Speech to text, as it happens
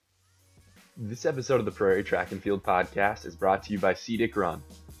This episode of the Prairie Track and Field podcast is brought to you by Cedic Run.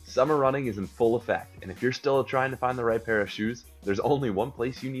 Summer running is in full effect, and if you're still trying to find the right pair of shoes, there's only one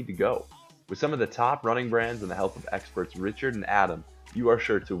place you need to go. With some of the top running brands and the help of experts Richard and Adam, you are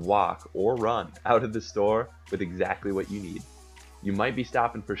sure to walk or run out of the store with exactly what you need. You might be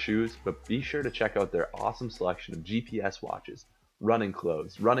stopping for shoes, but be sure to check out their awesome selection of GPS watches, running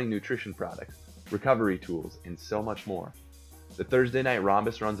clothes, running nutrition products, recovery tools, and so much more. The Thursday night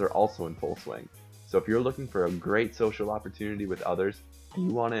Rhombus runs are also in full swing, so if you're looking for a great social opportunity with others and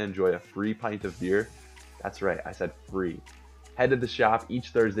you want to enjoy a free pint of beer, that's right, I said free. Head to the shop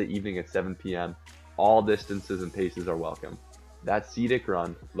each Thursday evening at 7 p.m. All distances and paces are welcome. That's Cedic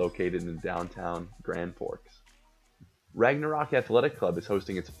Run, located in downtown Grand Forks. Ragnarok Athletic Club is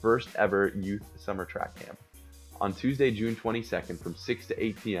hosting its first ever youth summer track camp. On Tuesday, June 22nd from 6 to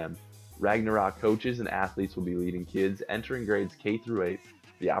 8 p.m., Ragnarok coaches and athletes will be leading kids entering grades K through 8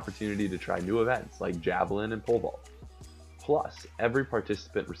 the opportunity to try new events like javelin and pole vault. Plus, every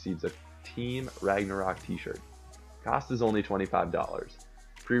participant receives a Team Ragnarok t-shirt. Cost is only $25.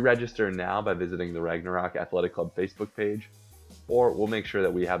 Pre-register now by visiting the Ragnarok Athletic Club Facebook page, or we'll make sure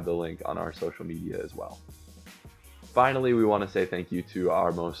that we have the link on our social media as well. Finally, we want to say thank you to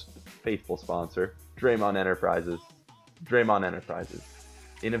our most faithful sponsor, Draymond Enterprises. Draymond Enterprises.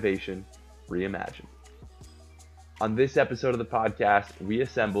 Innovation reimagined. On this episode of the podcast, we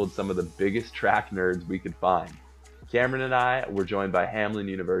assembled some of the biggest track nerds we could find. Cameron and I were joined by Hamline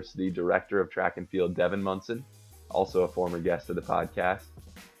University Director of Track and Field Devin Monson, also a former guest of the podcast,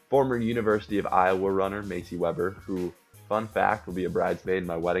 former University of Iowa runner Macie Weber, who, fun fact, will be a bridesmaid in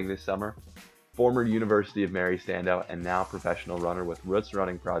my wedding this summer, former University of Mary standout and now professional runner with Roots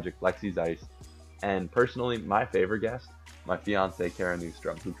Running Project Lexi Zeis, and personally my favorite guest, my fiance Kara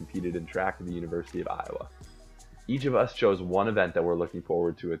Neustrom, who competed in track at the University of Iowa. Each of us chose one event that we're looking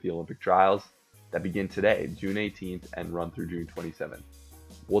forward to at the Olympic Trials that begin today, June 18th, and run through June 27th.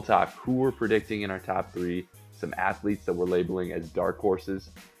 We'll talk who we're predicting in our top three, some athletes that we're labeling as dark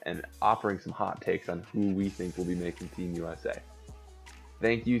horses, and offering some hot takes on who we think will be making Team USA.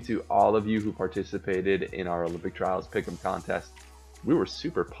 Thank you to all of you who participated in our Olympic Trials Pick'em contest. We were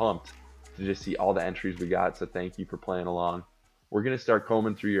super pumped to just see all the entries we got, so thank you for playing along. We're going to start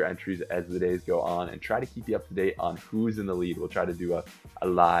combing through your entries as the days go on and try to keep you up to date on who's in the lead. We'll try to do a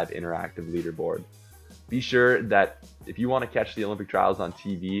live interactive leaderboard. Be sure that if you want to catch the Olympic Trials on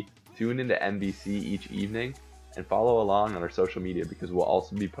TV, tune into NBC each evening and follow along on our social media, because we'll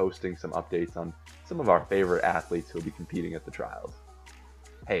also be posting some updates on some of our favorite athletes who will be competing at the trials.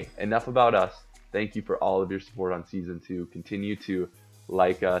 Hey, enough about us. Thank you for all of your support on season 2. Continue to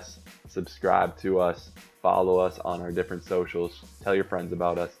like us, subscribe to us, follow us on our different socials, tell your friends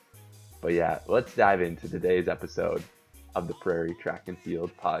about us. But yeah, let's dive into today's episode of the Prairie Track and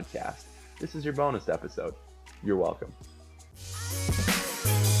Field podcast. This is your bonus episode. You're welcome.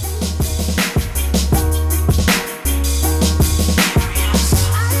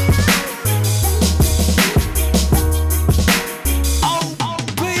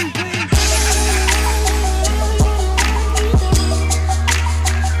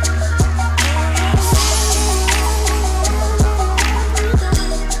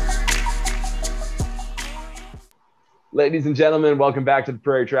 Ladies and gentlemen, welcome back to the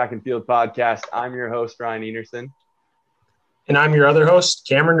Prairie Track and Field podcast. I'm your host, Ryan Enerson. And I'm your other host,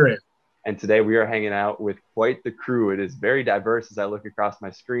 Cameron Rinn. And today we are hanging out with quite the crew. It is very diverse as I look across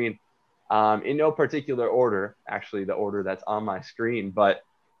my screen. In no particular order, actually the order that's on my screen, but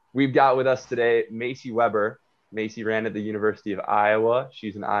we've got with us today Macie Weber. Macie ran at the University of Iowa.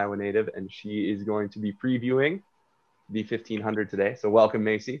 She's an Iowa native, and she is going to be previewing the 1500 today. So welcome,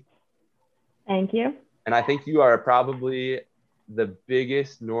 Macie. Thank you. And I think you are probably the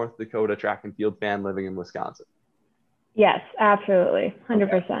biggest North Dakota track and field fan living in Wisconsin. Yes, absolutely.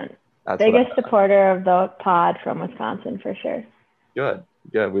 100%. Okay. Biggest supporter of the pod from Wisconsin for sure. Good.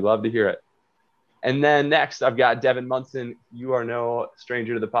 We love to hear it. And then next, I've got Devin Monson. You are no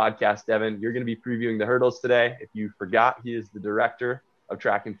stranger to the podcast, Devin. You're going to be previewing the hurdles today. If you forgot, he is the director of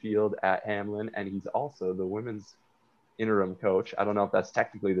track and field at Hamline, and he's also the women's interim coach. I don't know if that's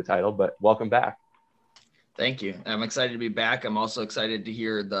technically the title, but welcome back. Thank you. I'm excited to be back. I'm also excited to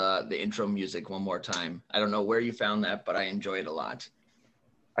hear the intro music one more time. I don't know where you found that, but I enjoy it a lot.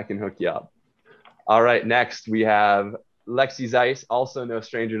 I can hook you up. All right, next we have Lexi Zeis, also no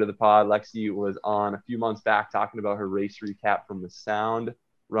stranger to the pod. Lexi was on a few months back talking about her race recap from the Sound,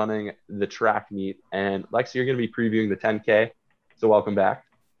 running the track meet. And Lexi, you're going to be previewing the 10K, so welcome back.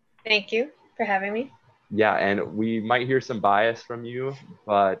 Thank you for having me. Yeah, and we might hear some bias from you,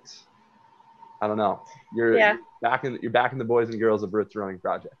 but I don't know. You're back in the Boys and Girls of Roots Running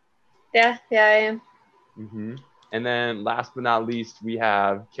Project. Yeah, I am. And then last but not least, we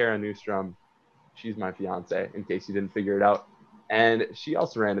have Kara Neustrom. She's my fiance, in case you didn't figure it out. And she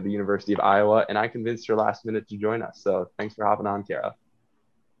also ran at the University of Iowa, and I convinced her last minute to join us. So thanks for hopping on, Kara.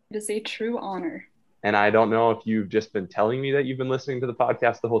 It is a true honor. And I don't know if you've just been telling me that you've been listening to the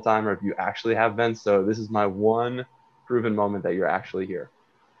podcast the whole time or if you actually have been. So this is my one proven moment that you're actually here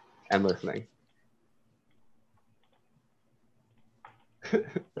and listening.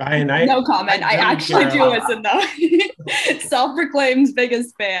 Ryan, no comment. I actually do listen though. Self-proclaimed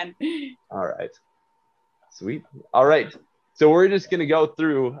biggest fan. All right. Sweet. All right. So we're just going to go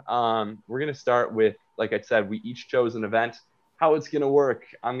through. We're going to start with, like I said, we each chose an event. How it's going to work,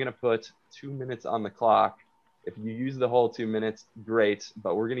 I'm going to put 2 minutes on the clock. If you use the whole 2 minutes, great.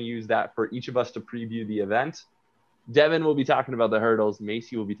 But we're going to use that for each of us to preview the event. Devin will be talking about the hurdles.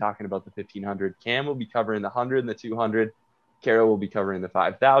 Macie will be talking about the 1500. Cam will be covering the 100 and the 200. Kara will be covering the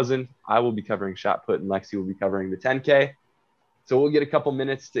 5,000. I will be covering shot put, and Lexi will be covering the 10K. So we'll get a couple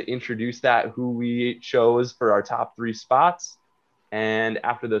minutes to introduce that, who we chose for our top 3 spots. And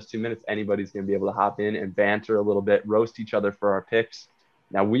after those 2 minutes, anybody's going to be able to hop in and banter a little bit, roast each other for our picks.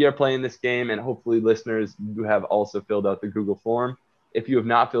 Now, we are playing this game, and hopefully, listeners, you have also filled out the Google form. If you have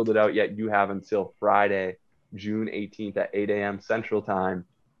not filled it out yet, you have until Friday, June 18th at 8 a.m. Central Time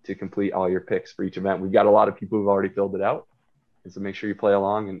to complete all your picks for each event. We've got a lot of people who've already filled it out. And so make sure you play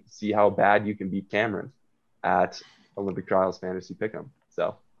along and see how bad you can beat Cameron at Olympic Trials Fantasy Pick'em.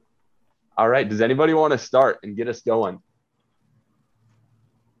 So, all right. Does anybody want to start and get us going?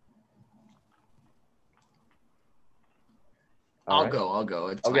 I'll go.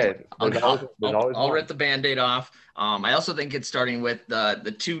 It's okay. I'll rip the Band-Aid off. I also think it's starting with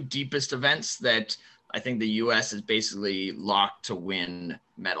the 2 deepest events that I think the U.S. is basically locked to win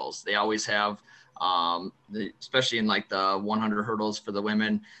medals. They always have, especially in like the 100 hurdles for the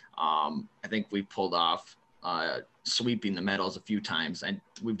women. I think we pulled off sweeping the medals a few times, and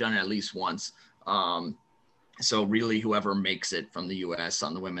we've done it at least once. So really, whoever makes it from the U.S.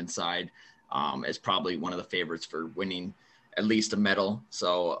 on the women's side is probably one of the favorites for winning at least a medal.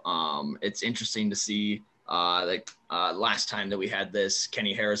 So it's interesting to see last time that we had this,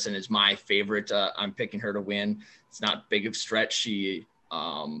 Kenny Harrison is my favorite. I'm picking her to win. It's not big of a stretch. She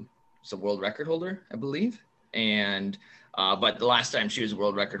is a world record holder, I believe. And but the last time she was a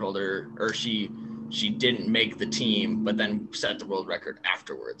world record holder, or she didn't make the team, but then set the world record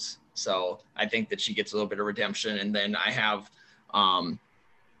afterwards. So I think that she gets a little bit of redemption. And then I have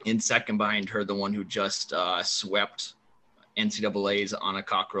in second behind her, the one who just swept NCAA's Anna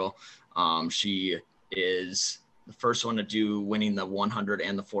Cockrell. She is the first one to do winning the 100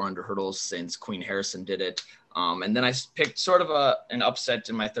 and the 400 hurdles since Queen Harrison did it. And then I picked sort of an upset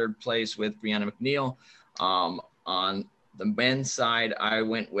in my third place with Brianna McNeil. On the men's side, I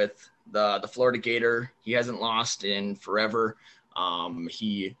went with the Florida Gator. He hasn't lost in forever.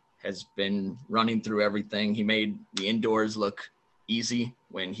 He has been running through everything. He made the indoors look easy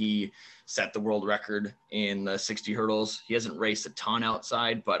when he set the world record in the 60 hurdles. He hasn't raced a ton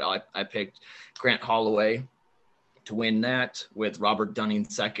outside, but I picked Grant Holloway to win that, with Robert Dunning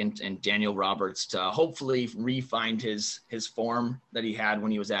second and Daniel Roberts to hopefully re-find his form that he had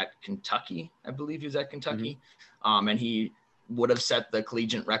when he was at Kentucky. I believe he was at Kentucky. And he would have set the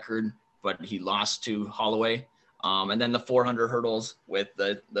collegiate record, but he lost to Holloway. And then the 400 hurdles with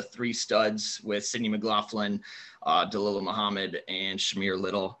the 3 studs with Sydney McLaughlin, Dalilah Muhammad, and Shamir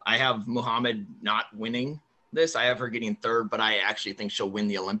Little. I have Muhammad not winning this. I have her getting third, but I actually think she'll win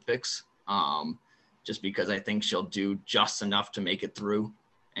the Olympics, just because I think she'll do just enough to make it through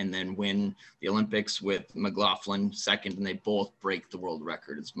and then win the Olympics, with McLaughlin second, and they both break the world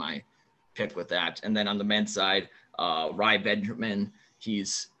record is my pick with that. And then on the men's side, Rai Benjamin,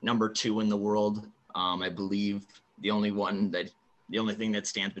 he's number 2 in the world. I believe the only thing that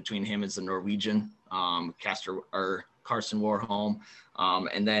stands between him is the Norwegian, Carsten Warholm.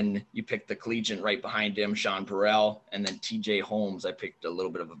 And then you picked the collegiate right behind him, Sean Burrell, and then TJ Holmes. I picked a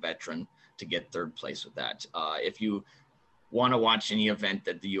little bit of a veteran to get third place with that. If you want to watch any event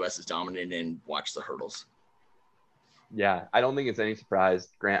that the U.S. is dominated in, watch the hurdles. Yeah, I don't think it's any surprise.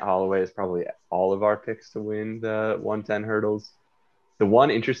 Grant Holloway is probably all of our picks to win the 110 hurdles. The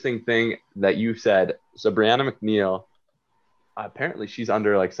one interesting thing that you said, so Brianna McNeil, apparently she's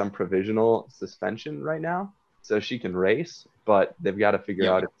under like some provisional suspension right now, so she can race, but they've got to figure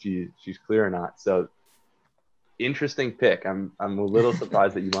out if she's clear or not. So interesting pick. I'm a little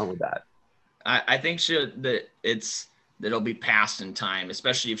surprised that you went with that. I think it'll be passed in time,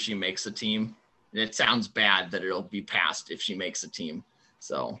 especially if she makes a team. It sounds bad that it'll be passed if she makes a team.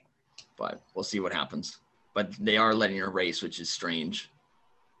 So, but we'll see what happens. But they are letting her race, which is strange.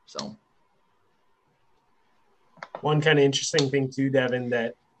 So One kind of interesting thing too, Devin,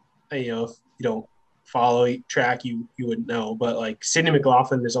 that if you don't follow track, you would know. But like Sydney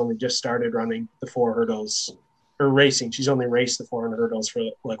McLaughlin has only just started running the 4 hurdles or racing. She's only raced the 400 hurdles for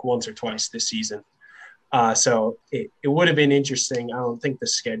like once or twice this season. So it would have been interesting. I don't think the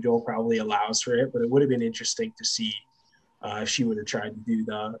schedule probably allows for it, but it would have been interesting to see if she would have tried to do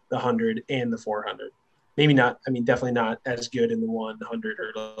the 100 and the 400. Maybe not. I mean, definitely not as good in the 100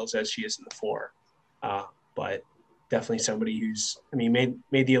 hurdles as she is in the 4. But definitely somebody who's, made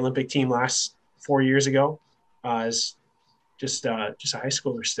the Olympic team last 4 years ago. Is just a high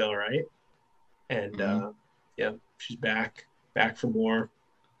schooler still, right? And she's back for more.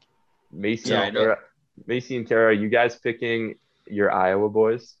 Macie and Kara, are you guys picking your Iowa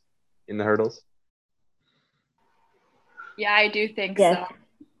boys in the hurdles? Yeah, I do think Yes. so.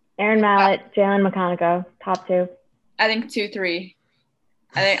 Aaron Mallett, Jalen McConaughey, top 2. I think 2-3.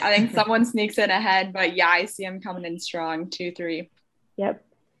 I think someone sneaks in ahead, but yeah, I see him coming in strong. 2-3. Yep.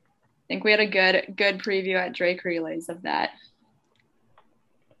 I think we had a good preview at Drake Relays of that.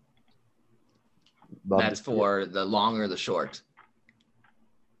 That's for the long or the short?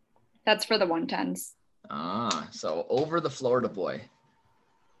 That's for the 110s. So over the Florida boy.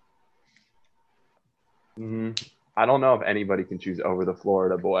 I don't know if anybody can choose over the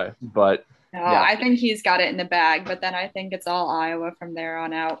Florida boy, but No, yeah. I think he's got it in the bag, but then I think it's all Iowa from there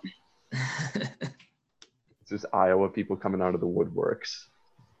on out. It's just Iowa people coming out of the woodworks.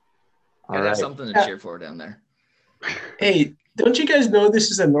 Gotta have something to cheer for down there. Hey, don't you guys know this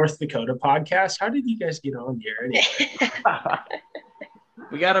is a North Dakota podcast? How did you guys get on here anyway?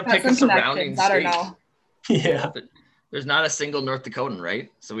 We gotta pick a surrounding state. I don't know. Yeah. There's not a single North Dakotan, right?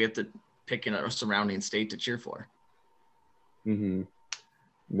 So we have to pick a surrounding state to cheer for.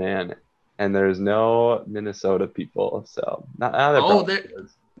 Man, and there's no Minnesota people, so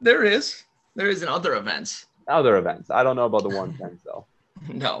there is in other events. I don't know about the 110s though.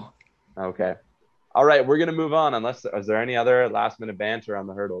 No. Okay. All right, we're gonna move on. Is there any other last minute banter on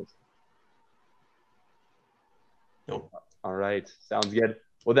the hurdles? Nope. All right, sounds good.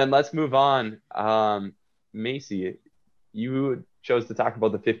 Well, then let's move on. Macie, you chose to talk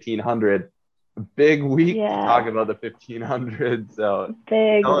about the 1500. Big week to talk about the 1500. So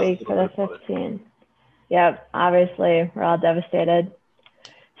big week for the 15. Yep, obviously we're all devastated.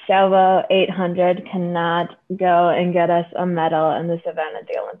 Shelvo 800 cannot go and get us a medal in this event at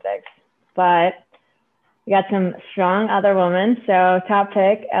the Olympics, but we got some strong other women. So top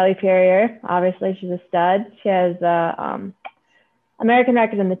pick, Ellie Perrier. Obviously she's a stud. She has the American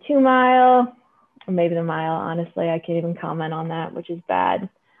record in the 2 mile, or maybe the mile. Honestly, I can't even comment on that, which is bad.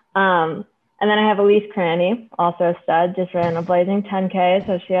 And then I have Elise Cranny, also a stud, just ran a blazing 10K,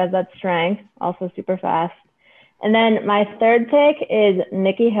 so she has that strength, also super fast. And then my third pick is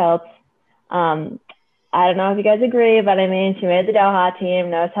Nikki Hiltz. I don't know if you guys agree, but she made the Doha team,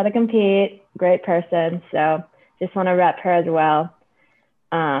 knows how to compete, great person, so just want to rep her as well.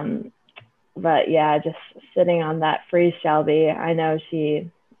 But yeah, just sitting on that free Shelby. I know she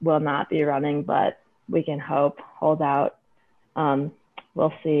will not be running, but we can hold out.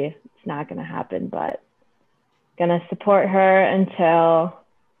 We'll see. It's not going to happen, but going to support her until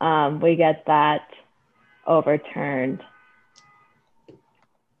we get that overturned.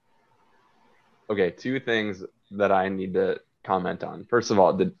 Okay, 2 things that I need to comment on. First of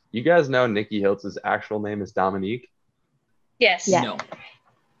all, did you guys know Nikki Hiltz's actual name is Dominique? Yes. No,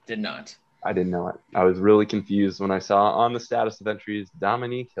 did not. I didn't know it. I was really confused when I saw on the status of entries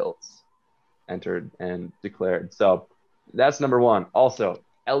Dominique Hiltz entered and declared. So that's number 1. Also,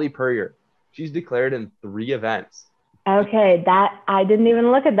 Ellie Perrier, she's declared in 3 events. Okay, that I didn't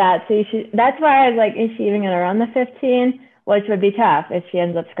even look at that. So that's why I was like, is she even going to run the 15? Which would be tough if she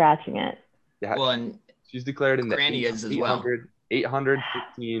ends up scratching it. Yeah, well, and she's declared in the 800,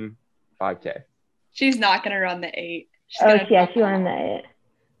 15, 5K. She's not going to run the 8. She ran the 8.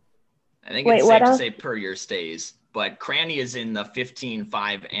 I think it's safe to say Perrier stays, but Cranny is in the 15,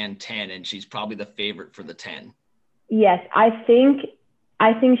 5, and 10, and she's probably the favorite for the 10. Yes, I think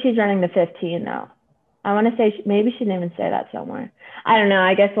she's running the 15 though. I want to say maybe she didn't even say that somewhere. I don't know.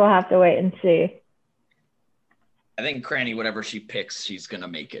 I guess we'll have to wait and see. I think Cranny, whatever she picks, she's gonna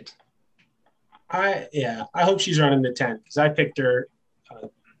make it. I hope she's running the 10 because I picked her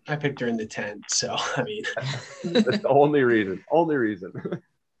in the 10. So that's the only reason.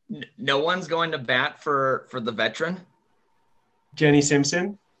 No one's going to bat for the veteran. Jenny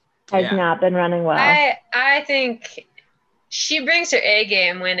Simpson has not been running well. I think she brings her A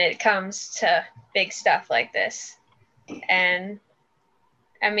game when it comes to big stuff like this. And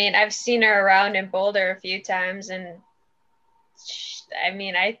I've seen her around in Boulder a few times, and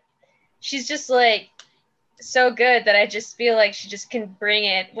she's just like so good that I just feel like she just can bring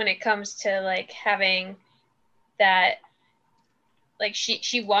it when it comes to like having that, like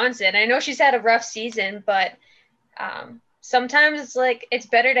she wants it. I know she's had a rough season, but sometimes it's like it's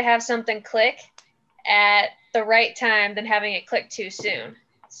better to have something click at the right time than having it click too soon.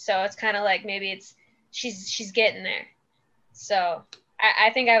 So it's kind of like maybe she's getting there. So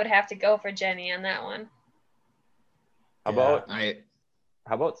I think I would have to go for Jenny on that one.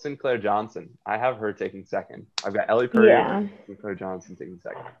 How about Sinclair Johnson? I have her taking second. I've got Ellie Purrier, Sinclair Johnson taking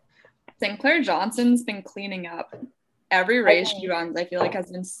second. Sinclair Johnson's been cleaning up. Every race she runs, I feel like,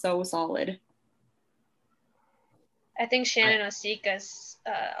 has been so solid. I think Shannon Osika's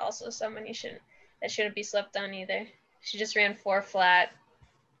also someone that shouldn't be slept on either. She just ran 4 flat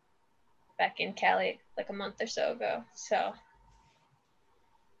back in Cali like a month or so ago. So.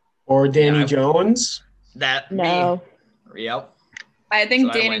 Or Danny Jones. No. Me. Yep. I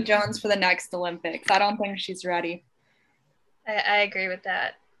think Danny Jones for the next Olympics. I don't think she's ready. I agree with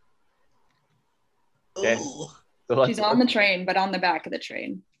that. Okay. So she's on the train, but on the back of the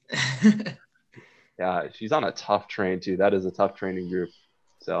train. Yeah, she's on a tough train too. That is a tough training group.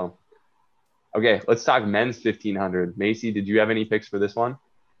 So, okay, let's talk men's 1500. Macie, did you have any picks for this one?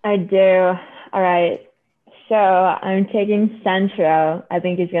 I do. All right. So I'm taking Centro. I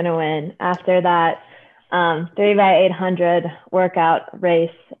think he's going to win. After that 3x800 workout race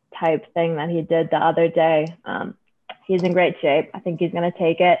type thing that he did the other day, he's in great shape. I think he's going to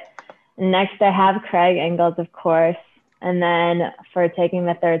take it. Next, I have Craig Ingalls, of course. And then for taking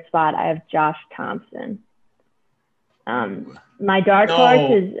the 3rd spot, I have Josh Thompson. My dark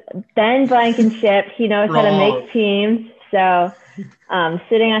horse is Ben Blankenship. He knows how to make teams. So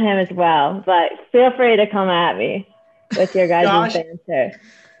sitting on him as well. But feel free to come at me with your guys' banter.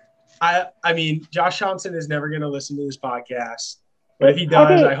 I mean, Josh Thompson is never going to listen to this podcast. But if he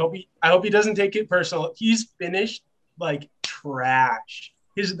does, I hope he doesn't take it personal. He's finished like trash.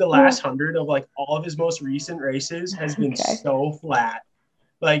 The last 100 of like all of his most recent races has been so flat.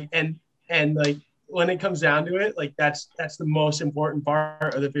 Like and like when it comes down to it, like that's the most important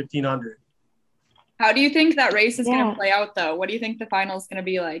part of the 1500. How do you think that race is going to play out though? What do you think the final is going to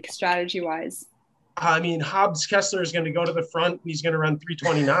be like strategy wise? I mean, Hobbs Kessler is going to go to the front and he's going to run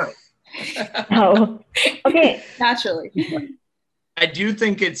 3:29. Oh, okay. Naturally. I do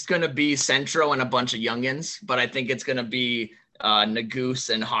think it's going to be Centro and a bunch of youngins, but I think it's going to be Nagoose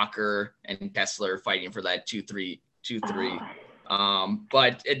and Hawker and Kessler fighting for that 2-3.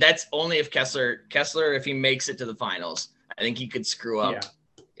 But that's only if Kessler, if he makes it to the finals. I think he could screw up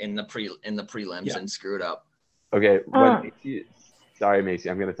in the prelims and screw it up. Okay. Sorry, Macie,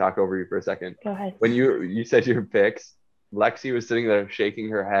 I'm going to talk over you for a second. Go ahead. When you said your picks, Lexi was sitting there shaking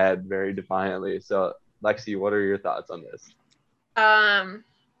her head very defiantly. So, Lexi, what are your thoughts on this?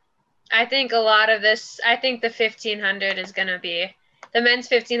 I think a lot of this, I think the 1500 is going to be, the men's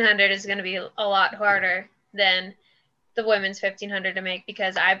 1500 is going to be a lot harder than the women's 1500 to make,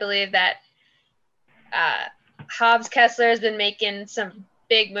 because I believe that Hobbs Kessler has been making some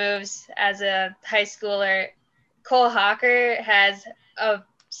big moves as a high schooler. Cole Hawker has a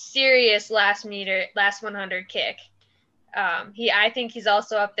serious last 100 kick. I think he's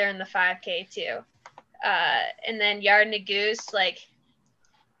also up there in the 5K too. And then Yard Nagoose, like,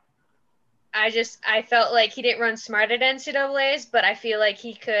 I felt like he didn't run smart at NCAAs, but I feel like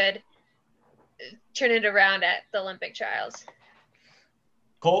he could turn it around at the Olympic trials.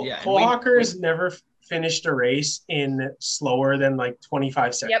 Cole Hawker has never finished a race in slower than like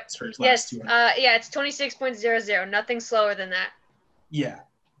 25 seconds for his last 200. It's 26.00. Nothing slower than that. Yeah.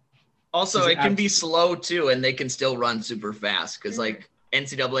 Also, it can be slow too, and they can still run super fast because like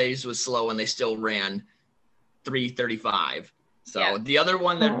NCAAs was slow and they still ran 3:35. So the other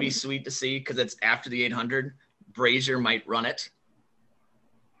one that'd be sweet to see because it's after the 800. Brazier might run it.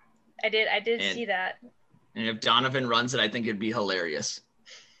 I did see that. And if Donovan runs it, I think it'd be hilarious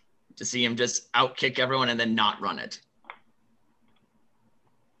to see him just outkick everyone and then not run it.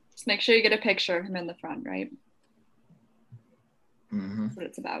 Just make sure you get a picture of him in the front, right? Mm-hmm. That's what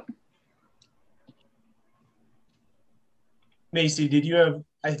it's about. Macie, did you have?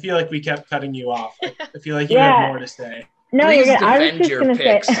 I feel like we kept cutting you off. I feel like you had more to say. No, Please you're good. I was defend just your going to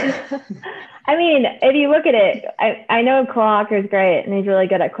picks. say, I mean, if you look at it, I know Cole Hawker's great and he's really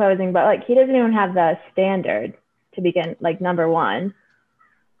good at closing, but like he doesn't even have the standard to begin, like number one.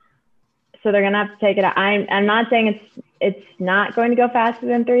 So they're going to have to take it out. I'm not saying it's not going to go faster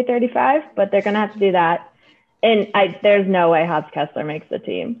than 3:35, but they're going to have to do that. And there's no way Hobbs Kessler makes the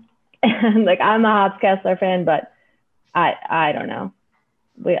team. Like I'm a Hobbs Kessler fan, but I don't know.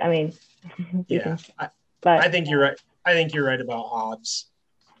 I think you're right. I think you're right about Hobbs.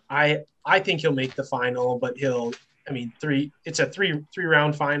 I think he'll make the final, but it's a three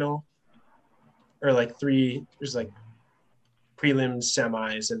round final, or like there's like prelims,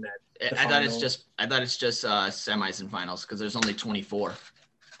 semis, and then I thought it's just semis and finals because there's only 24.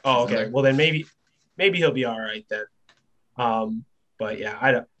 Oh, okay. Well, then maybe he'll be all right then. But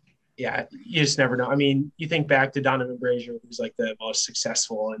yeah, you just never know. I mean, you think back to Donovan Brazier, who's like the most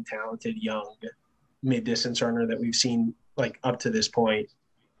successful and talented young mid-distance runner that we've seen like up to this point,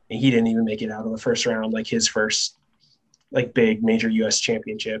 and he didn't even make it out of the first round, like his first like big major U.S.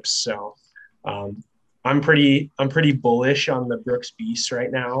 championships. So I'm pretty bullish on the Brooks Beast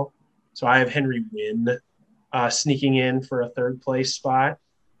right now. So I have Henry Wynn sneaking in for a third place spot.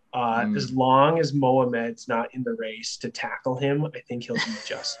 As long as Mohamed's not in the race to tackle him, I think he'll be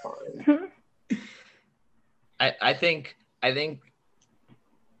just fine. I think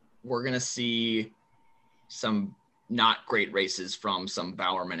we're gonna see some not great races from some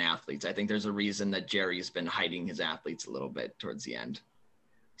Bowerman athletes. I think there's a reason that Jerry's been hiding his athletes a little bit towards the end.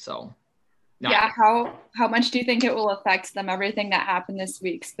 So how much do you think it will affect them, everything that happened this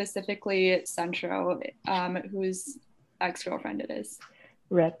week, specifically Centro, whose ex-girlfriend it is?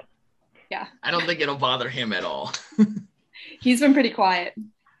 Rip. Yeah. I don't think it'll bother him at all. He's been pretty quiet.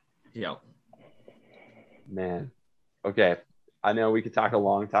 Yeah. Man. Okay. I know we could talk a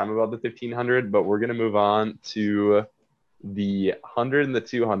long time about the 1500, but we're going to move on to the 100 and the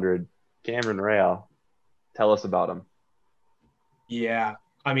 200. Cameron Rail, tell us about him. Yeah.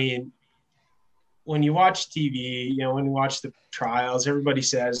 I mean, when you watch TV, when you watch the trials, everybody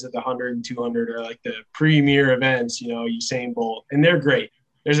says that the 100 and 200 are like the premier events, Usain Bolt, and they're great.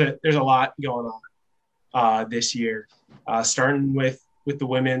 There's a lot going on this year, starting with the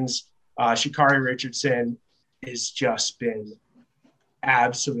women's. Sha'Carri Richardson has just been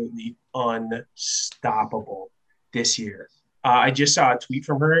absolutely unstoppable this year. I just saw a tweet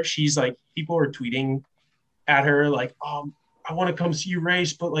from her. She's like, people were tweeting at her like, I want to come see you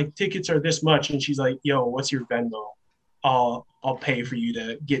race, but like tickets are this much. And she's like, yo, what's your Venmo? I'll pay for you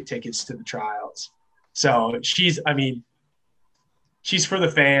to get tickets to the trials. So she's for the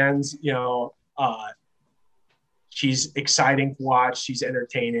fans, she's exciting to watch. She's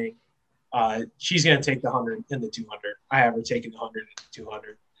entertaining. She's going to take the 100 and the 200. I have her taking the 100 and the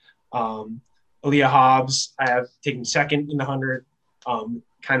 200. Aaliyah Hobbs, I have taken second in the 100.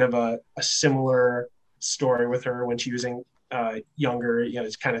 Kind of a similar story with her when she was younger.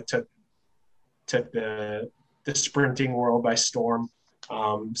 It kind of took the sprinting world by storm.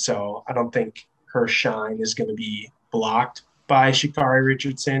 So I don't think her shine is going to be blocked by Sha'Carri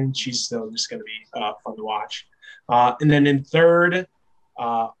Richardson. She's still just going to be fun to watch. And then in third,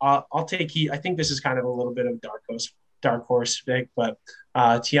 I'll take I think this is kind of a little bit of dark horse pick, but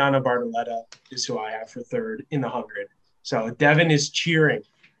Tiana Bartoletta is who I have for third in the 100. So Devin is cheering.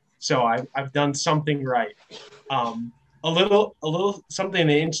 So I've done something right. A little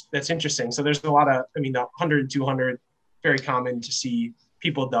something that's interesting. So there's a lot of, the 100 and 200, very common to see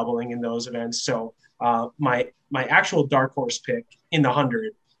people doubling in those events. So my actual dark horse pick in the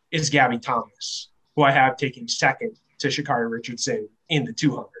 100 is Gabby Thomas, who I have taking second to Sha'Carri Richardson in the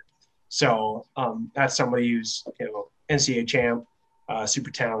 200. So that's somebody who's, NCAA champ,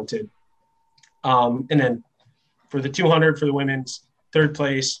 super talented. And then for the 200 for the women's, third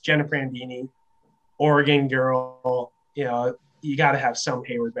place, Jenna Prandini, Oregon girl. You got to have some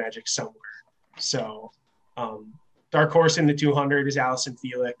Hayward magic somewhere. So dark horse in the 200 is Allison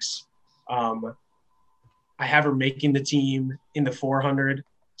Felix. I have her making the team in the 400.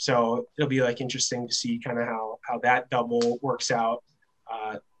 So it'll be interesting to see kind of how that double works out.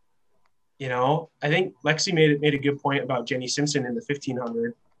 I think Lexi made a good point about Jenny Simpson in the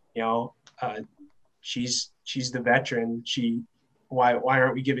 1500. She's the veteran. Why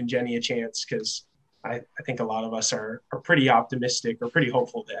aren't we giving Jenny a chance? Because I think a lot of us are pretty optimistic or pretty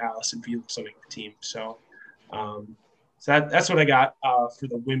hopeful that Allison Felix will make the team. So that's what I got for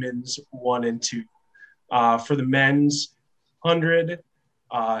the women's 1 and 2. For the men's 100,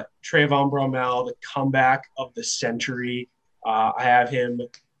 Trayvon Bromell, the comeback of the century. I have him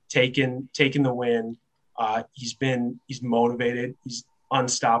taking the win. He's motivated. He's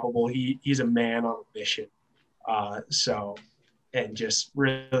unstoppable. He's a man on a mission. And just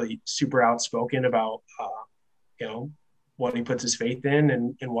really super outspoken about, what he puts his faith in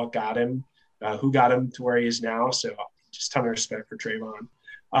and what got him, who got him to where he is now. So just ton of respect for Trayvon.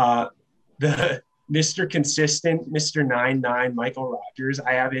 The Mr. Consistent, Mr. 9-9, Michael Rogers.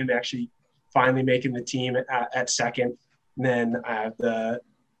 I have him actually finally making the team at second. And then I have the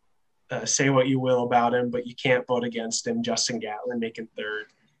say what you will about him, but you can't vote against him, Justin Gatlin making third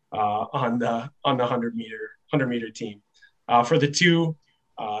on the 100 meter team. For the 2,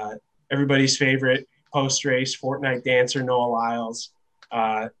 Everybody's favorite post-race Fortnite dancer, Noah Lyles.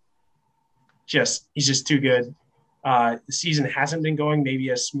 He's just too good. The season hasn't been going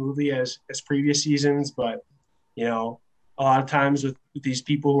maybe as smoothly as previous seasons, but a lot of times with these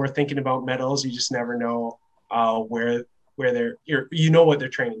people who are thinking about medals, you just never know where they're what they're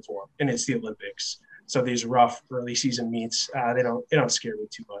training for, and it's the Olympics. So these rough early season meets, they don't scare me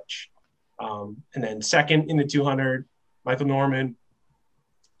too much. And then second in the 200, Michael Norman,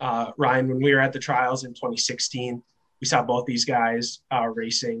 Ryan. When we were at the trials in 2016, we saw both these guys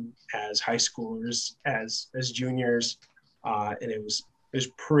racing as high schoolers, as juniors, and it was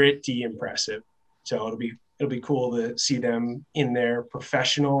pretty impressive. So it'll be cool to see them in their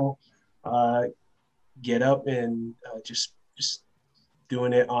professional get up and just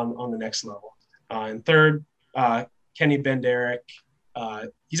doing it on the next level. And third, Kenny Benderek.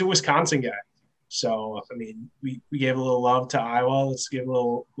 He's a Wisconsin guy. So, I mean, we gave a little love to Iowa. Let's give a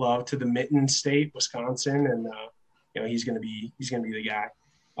little love to the Mitten State, Wisconsin, and he's gonna be the guy.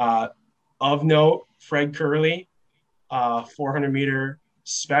 Of note, Fred Curley, 400 meter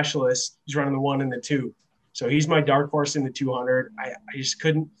specialist. He's running the 1 and the 2. So he's my dark horse in the 200. I just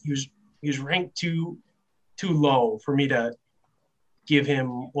couldn't. He was ranked too low for me to give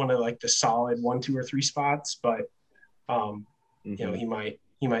him one of like the solid 1, 2, or 3 spots. But he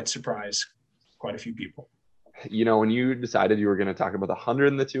might surprise quite a few people. When you decided you were going to talk about the 100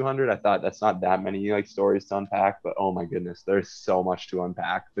 and the 200, I thought that's not that many like stories to unpack, but oh my goodness, there's so much to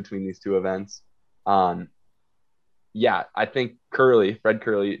unpack between these two events. Yeah, I think Fred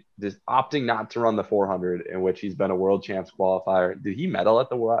Curley, just opting not to run the 400, in which he's been a world champs qualifier. Did he medal at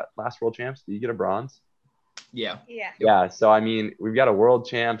the last world champs? Did he get a bronze? Yeah. Yeah. So, I mean, we've got a world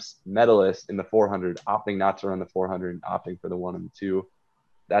champs medalist in the 400, opting not to run the 400 and opting for the 1 and the 2.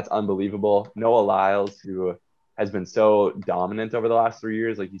 That's unbelievable. Noah Lyles, who has been so dominant over the last 3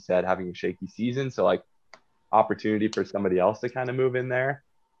 years, like you said, having a shaky season. So, like, opportunity for somebody else to kind of move in there.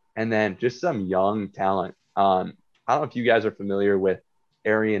 And then just some young talent. I don't know if you guys are familiar with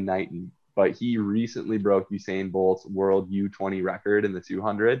Arian Knighton, but he recently broke Usain Bolt's world U20 record in the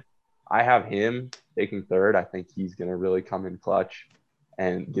 200. I have him taking third. I think he's going to really come in clutch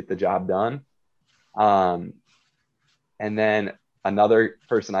and get the job done. And then another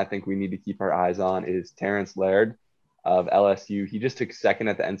person I think we need to keep our eyes on is Terrence Laird of LSU. He just took second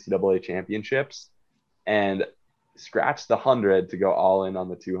at the NCAA championships and scratched the 100 to go all in on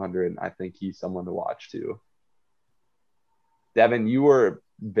the 200. And I think he's someone to watch too. Devin, you were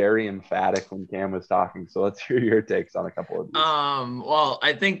very emphatic when Cam was talking, so let's hear your takes on a couple of these. Well,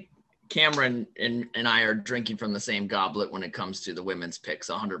 I think Cameron and I are drinking from the same goblet when it comes to the women's picks,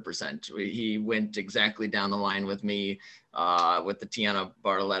 100%. He went exactly down the line with me, with the Tiana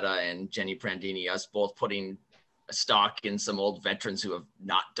Bartoletta and Jenny Prandini, us both putting a stock in some old veterans who have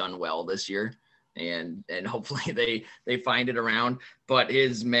not done well this year, and hopefully they find it around. But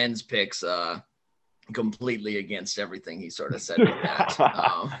his men's picks, completely against everything he sort of said with that.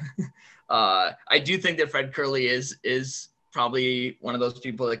 I do think that Fred Curley is probably one of those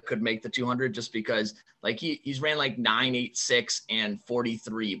people that could make the 200, just because like he's ran like 9.86 and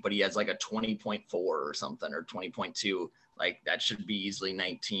 43, but he has like a 20.4 or something, or 20.2. Like that should be easily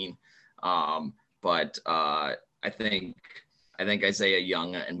 19. But I think Isaiah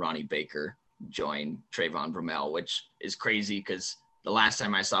Young and Ronnie Baker join Trayvon Bromell, which is crazy because the last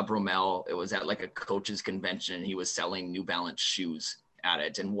time I saw Bromell, it was at like a coach's convention. He was selling New Balance shoes at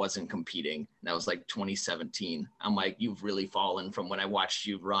it and wasn't competing. That was like 2017. I'm like, you've really fallen from when I watched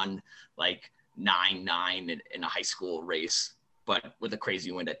you run like 9.9 in a high school race, but with a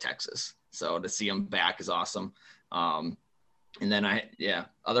crazy win at Texas. So to see him back is awesome. And then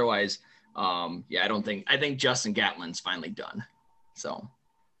otherwise, I think Justin Gatlin's finally done. So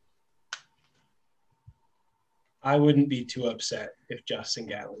I wouldn't be too upset if Justin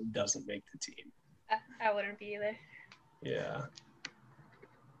Gatlin doesn't make the team. I wouldn't be either. Yeah.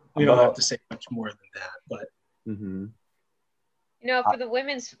 We don't have to say much more than that, but. Mm-hmm. For the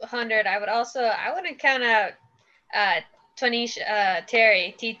women's 100, I wouldn't count out Tanisha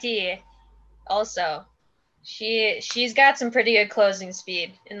Terry, TT also. She's got some pretty good closing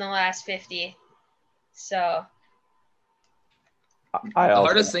speed in the last 50. So. The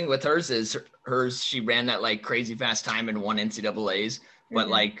hardest thing with hers is she ran that like crazy fast time and won NCAAs, but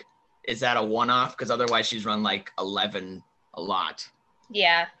like, is that a one-off? Because otherwise she's run like 11 a lot.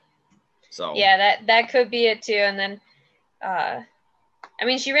 Yeah. So yeah, that could be it too. And then,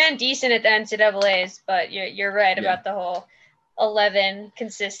 she ran decent at the NCAAs, but you're right about the whole 11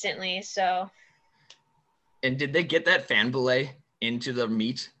 consistently. So. And did they get that fan belay into the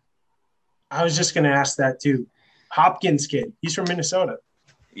meet? I was just going to ask that too. Hopkins kid. He's from Minnesota.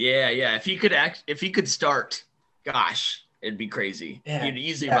 Yeah. If he could start, gosh, it'd be crazy. Yeah, He'd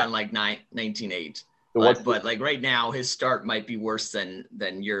easily yeah. run like 19.8. So But like right now, his start might be worse than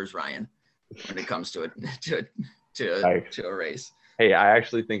yours, Ryan, when it comes to it to a race. Hey, I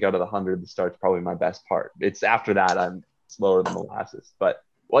actually think out of the 100, the start's probably my best part. It's after that I'm slower than molasses. But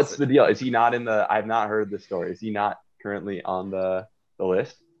what's the deal? Is he not in the? I've not heard the story. Is he not currently on the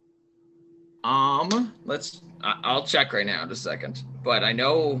list? I'll check right now, just a second. But I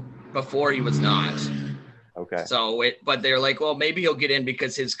know before he was not. Okay. So but they're like, well, maybe he'll get in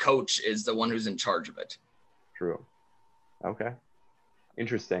because his coach is the one who's in charge of it. True. Okay.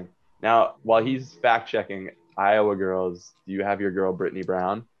 Interesting. Now, while he's fact checking, Iowa girls, do you have your girl Brittany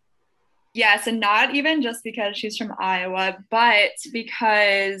Brown? Yes, and not even just because she's from Iowa, but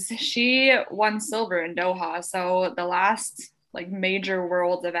because she won silver in Doha. So the last like major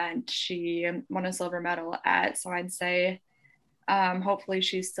world event, she won a silver medal at. So I'd say hopefully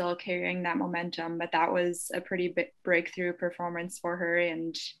she's still carrying that momentum, but that was a pretty big breakthrough performance for her,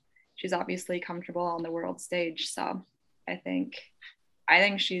 and she's obviously comfortable on the world stage. So I think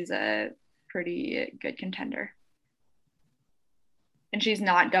she's a pretty good contender. And she's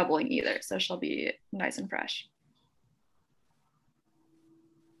not doubling either, so she'll be nice and fresh.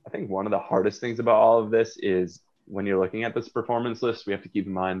 I think one of the hardest things about all of this is when you're looking at this performance list, we have to keep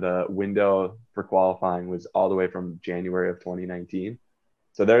in mind the window for qualifying was all the way from January of 2019.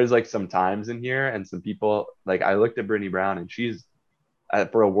 So there's like some times in here and some people, like I looked at Brittany Brown and she's,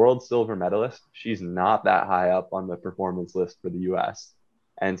 for a world silver medalist, she's not that high up on the performance list for the US.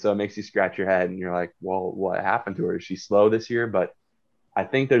 And so it makes you scratch your head and you're like, well, what happened to her? Is she slow this year? But I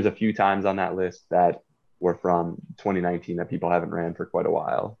think there's a few times on that list that were from 2019 that people haven't ran for quite a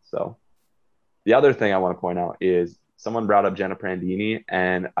while. So the other thing I want to point out is someone brought up Jenna Prandini,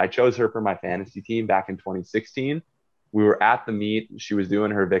 and I chose her for my fantasy team back in 2016. We were at the meet. She was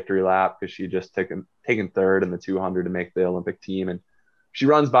doing her victory lap because she just taken third in the 200 to make the Olympic team. And she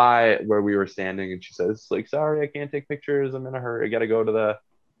runs by where we were standing and she says, like, sorry, I can't take pictures. I'm in a hurry. I got to go to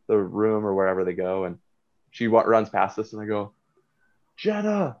the room or wherever they go. And she runs past us and I go,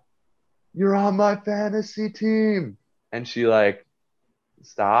 Jenna, you're on my fantasy team. And she like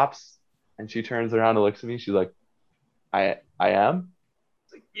stops and she turns around and looks at me. She's like, I am?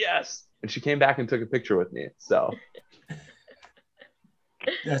 It's like, yes. And she came back and took a picture with me. So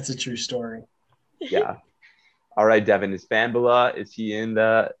That's a true story. yeah. All right, Devin, is Fanbula, is he in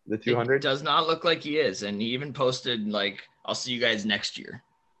the 200? It does not look like he is. And he even posted like, I'll see you guys next year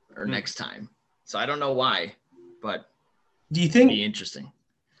or next time. So I don't know why, but do you think it'd be interesting.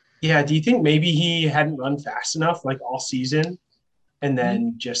 Yeah, do you think maybe he hadn't run fast enough like all season and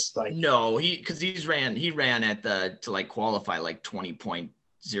then just like no, he ran at to like qualify like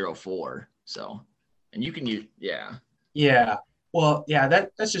 20.04. So and you can use Yeah. Well, yeah,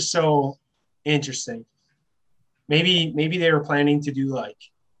 that's just so interesting. Maybe they were planning to do like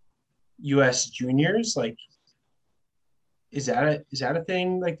US juniors. Like is that a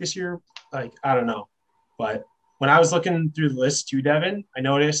thing like this year? Like, I don't know. But when I was looking through the list too, Devin, I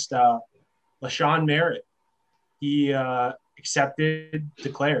noticed LaShawn Merritt. He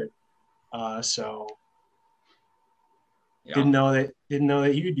declared. So didn't know that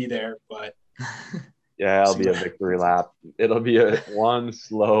he would be there, but yeah, it'll be a victory lap. It'll be a one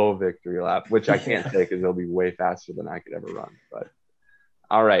slow victory lap, which I can't say because it'll be way faster than I could ever run. But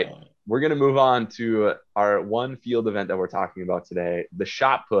all right, we're going to move on to our one field event that we're talking about today, the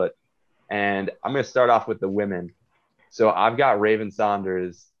shot put. And I'm going to start off with the women. So I've got Raven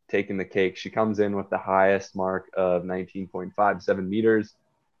Saunders taking the cake. She comes in with the highest mark of 19.57 meters.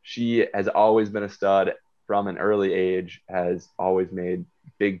 She has always been a stud from an early age, has always made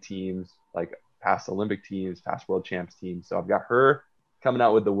big teams, like past Olympic teams, past world champs teams. So I've got her coming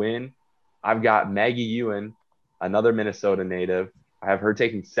out with the win. I've got Maggie Ewan, another Minnesota native. I have her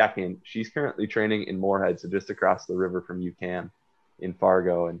taking second. She's currently training in Moorhead, so just across the river from UCAM in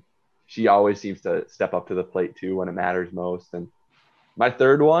Fargo. And she always seems to step up to the plate too when it matters most. And my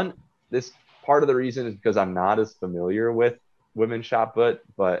third one, this part of the reason is because I'm not as familiar with women's shot put,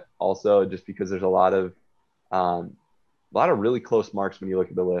 but also just because there's a lot of really close marks when you look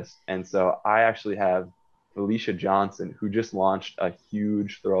at the list. And so I actually have Felicia Johnson, who just launched a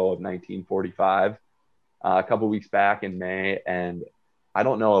huge throw of 1945 a couple weeks back in May. And I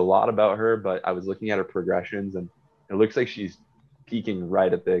don't know a lot about her, but I was looking at her progressions and it looks like she's peaking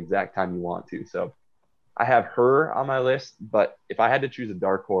right at the exact time you want to. So I have her on my list, but if I had to choose a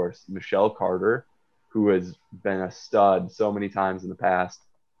dark horse, Michelle Carter, who has been a stud so many times in the past,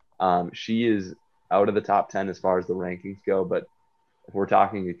 she is out of the top 10 as far as the rankings go. But if we're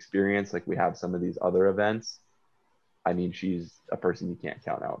talking experience, like we have some of these other events, I mean, she's a person you can't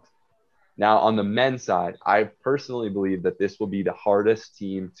count out. Now, on the men's side, I personally believe that this will be the hardest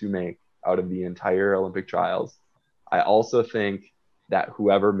team to make out of the entire Olympic trials. I also think that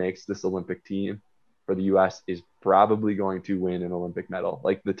whoever makes this Olympic team for the U.S. is probably going to win an Olympic medal.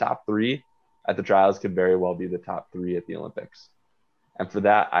 Like the top 3 at the trials could very well be the top 3 at the Olympics. And for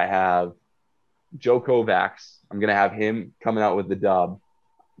that, I have Joe Kovacs. I'm going to have him coming out with the dub.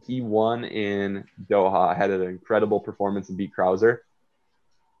 He won in Doha, had an incredible performance and beat Krauser.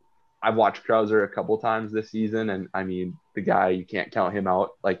 I've watched Krauser a couple times this season, and I mean, the guy, you can't count him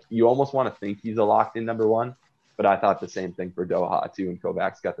out. Like, you almost want to think he's a locked-in number 1, but I thought the same thing for Doha, too, and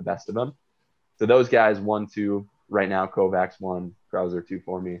Kovacs got the best of him. So those guys, 1, 2. Right now, Kovacs 1, Krauser 2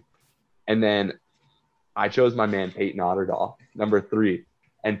 for me. And then I chose my man, Peyton Otterdahl, number 3.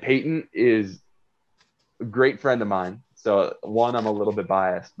 And Peyton is a great friend of mine. So, 1, I'm a little bit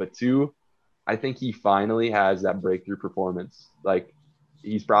biased, but 2, I think he finally has that breakthrough performance. Like,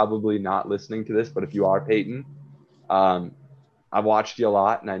 he's probably not listening to this, but if you are, Peyton, I've watched you a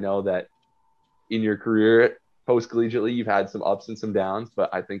lot, and I know that in your career post-collegiately, you've had some ups and some downs,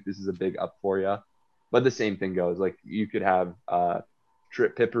 but I think this is a big up for you. But the same thing goes. Like, you could have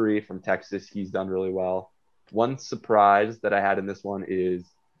Trip Pippery from Texas. He's done really well. One surprise that I had in this one is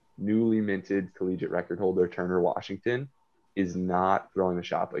newly minted collegiate record holder Turner Washington is not throwing the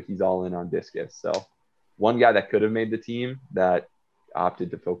shot, but he's all in on discus. So one guy that could have made the team that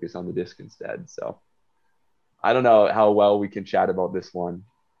opted to focus on the disc instead. So I don't know how well we can chat about this one,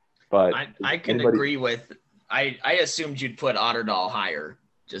 but I can agree with. I assumed you'd put Otterdahl higher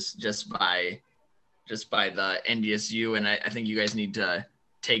just by the NDSU, and I think you guys need to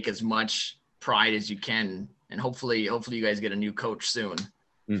take as much pride as you can, and hopefully you guys get a new coach soon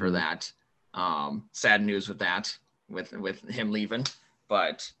for that. Sad news with that, with him leaving,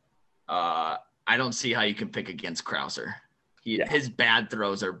 but I don't see how you can pick against Krauser. His bad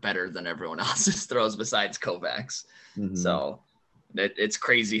throws are better than everyone else's throws besides Kovacs. So it's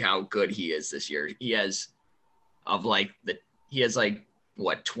crazy how good he is this year. He has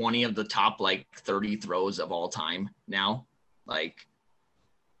 20 of the top 30 throws of all time now. And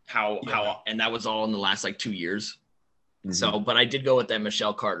that was all in the last 2 years. So, but I did go with that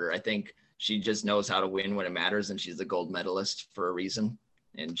Michelle Carter. I think she just knows how to win when it matters, and she's the gold medalist for a reason.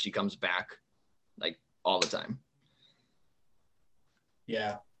 And she comes back all the time.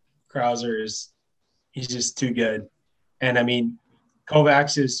 Yeah, Krauser he's just too good. And I mean,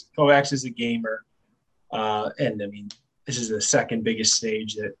 Kovacs is a gamer. And I mean, this is the second biggest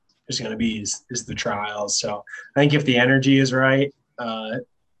stage that there's going to be is the trials. So I think if the energy is right,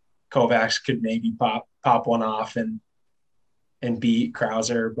 Kovacs could maybe pop one off and beat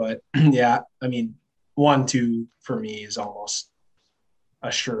Krauser. But yeah, I mean, 1, 2 for me is almost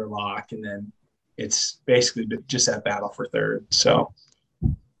a sure lock. And then it's basically just that battle for third. So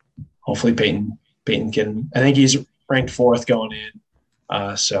hopefully Peyton can, I think he's ranked 4th going in.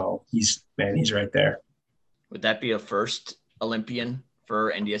 So he's right there. Would that be a first Olympian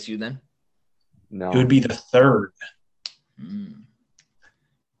for NDSU then? No. It would be the 3rd.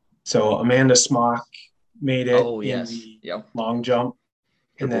 So Amanda Smock made it in the long jump.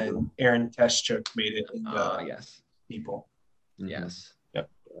 And then Aaron Teschuk made it in the people. Yes. Yep.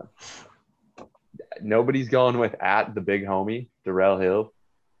 Nobody's going with at the big homie, Darrell Hill.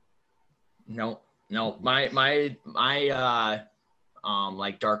 No. My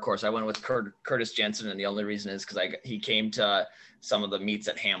dark horse, I went with Curtis Jensen, and the only reason is because he came to some of the meets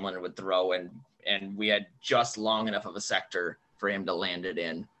at Hamline and would throw, and we had just long enough of a sector for him to land it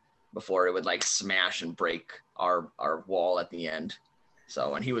in before it would smash and break our wall at the end.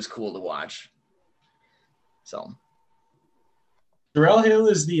 So, and he was cool to watch. So Darrell Hill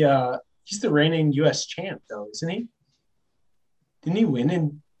is he's the reigning U.S. champ though, isn't he? Didn't he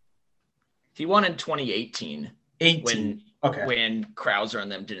win He won in 2018. When Krauser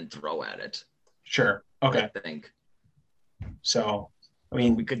and them didn't throw at it. Sure. Okay. I think. So, I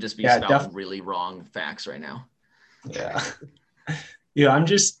mean, we could just be spelling really wrong facts right now. Yeah. Yeah,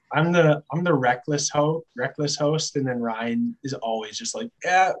 I'm the reckless host, and then Ryan is always just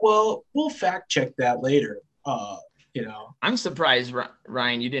well, we'll fact check that later. I'm surprised,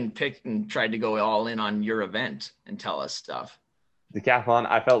 Ryan, you didn't pick and tried to go all in on your event and tell us stuff. Decathlon,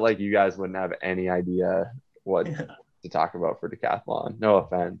 I felt like you guys wouldn't have any idea what to talk about for decathlon. No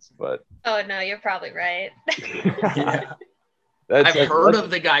offense, but oh no, you're probably right. Yeah. I've heard of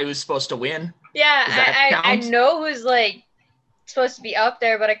the guy who's supposed to win. Yeah, I know who's supposed to be up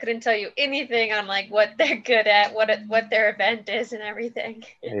there, but I couldn't tell you anything on what they're good at, what their event is, and everything.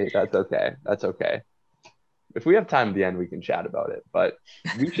 Hey, that's okay. if we have time at the end, we can chat about it. But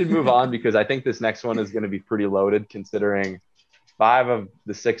we should move on because I think this next one is going to be pretty loaded, considering 5 of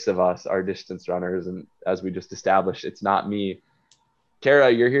the 6 of us are distance runners, and as we just established, it's not me. Kara,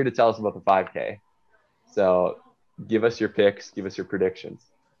 you're here to tell us about the 5K. So give us your picks, give us your predictions.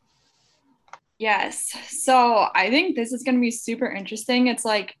 Yes. So I think this is going to be super interesting. It's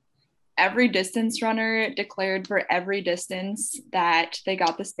like every distance runner declared for every distance that they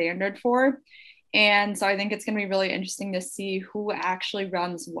got the standard for. And so I think it's going to be really interesting to see who actually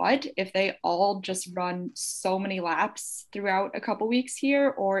runs what, if they all just run so many laps throughout a couple weeks here,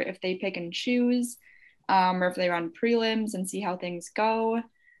 or if they pick and choose, or if they run prelims and see how things go.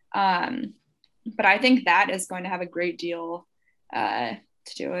 But I think that is going to have a great deal to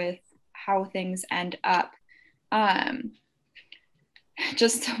do with how things end up.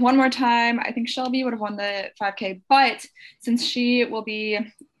 Just one more time, I think Shelby would have won the 5K, but since she will be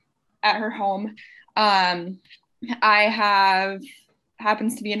at her home, I have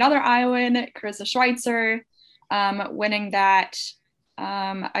happens to be another Iowan, Carissa Schweitzer, winning that.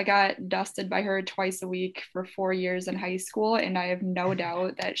 I got dusted by her twice a week for 4 years in high school, and I have no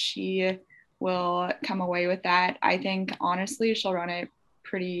doubt that she will come away with that. I think honestly she'll run it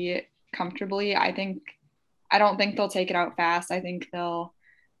pretty comfortably. I don't think they'll take it out fast. I think they'll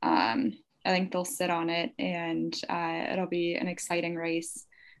sit on it, and it'll be an exciting race.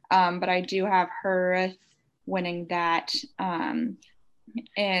 But I do have her winning that.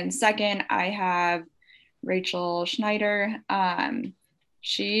 And second, I have Rachel Schneider.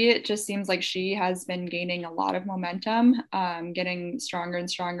 She just seems like she has been gaining a lot of momentum, getting stronger and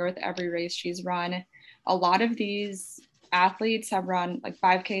stronger with every race she's run. A lot of these athletes have run like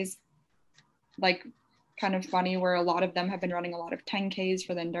 5Ks, like kind of funny where a lot of them have been running a lot of 10Ks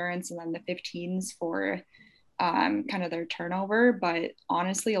for the endurance and then the 15s for kind of their turnover. But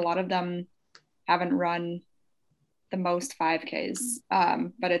honestly, a lot of them haven't run the most 5Ks,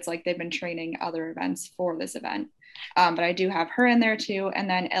 but it's like they've been training other events for this event. But I do have her in there too. And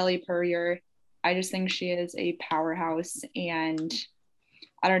then Ellie Purrier, I just think she is a powerhouse, and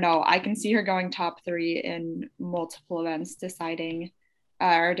I don't know, I can see her going top 3 in multiple events, deciding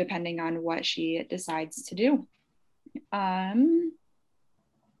or depending on what she decides to do. And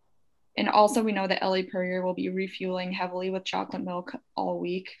also we know that Ellie Purrier will be refueling heavily with chocolate milk all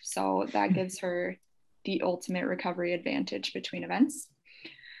week. So that gives her the ultimate recovery advantage between events.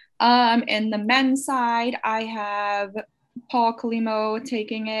 In the men's side, I have Paul Kalimo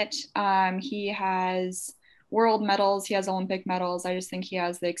taking it. He has world medals. He has Olympic medals. I just think he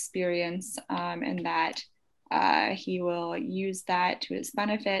has the experience in that he will use that to his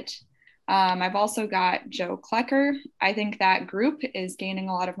benefit. I've also got Joe Klecker. I think that group is gaining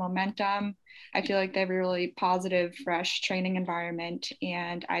a lot of momentum. I feel like they have a really positive, fresh training environment,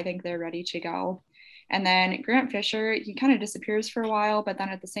 and I think they're ready to go. And then Grant Fisher, he kind of disappears for a while, but then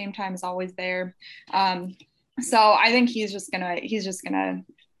at the same time is always there. So I think he's gonna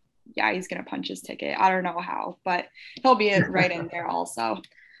punch his ticket. I don't know how, but he'll be right in there also.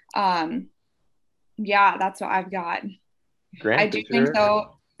 Yeah, that's what I've got. Grant I do Fisher. think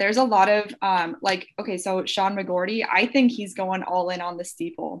though, there's a lot of so Sean McGorty, I think he's going all in on the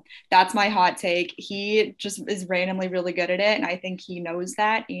steeple. That's my hot take. He just is randomly really good at it, and I think he knows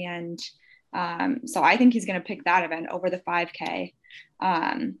that. And so I think he's going to pick that event over the 5K.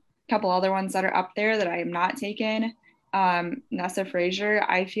 Couple other ones that are up there that I am not taking. Nessa Frazier,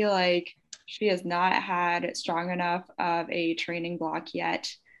 I feel like she has not had strong enough of a training block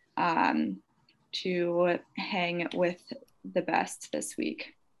yet to hang with the best this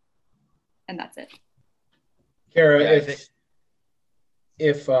week. And that's it. Kara,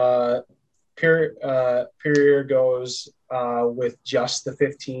 if Purrier goes with just the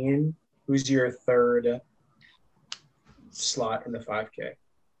 15, who's your third slot in the 5K?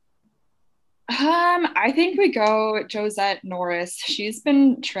 I think we go Josette Norris. She's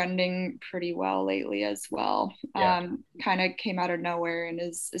been trending pretty well lately as well. Yeah. Kind of came out of nowhere and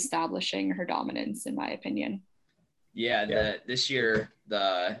is establishing her dominance, in my opinion. Yeah. This year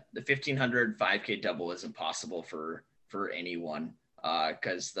the 1500 5K double isn't possible for anyone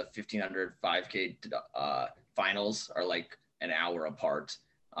because the 1500 5K finals are like an hour apart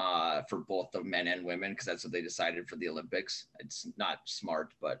for both the men and women, because that's what they decided for the Olympics. It's not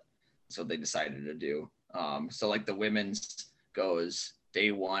smart, but that's what they decided to do. So like the women's goes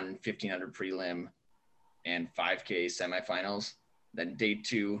day 1 1500 prelim and 5K semifinals, then day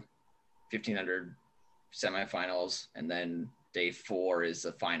 2 1500 semifinals, and then day 4 is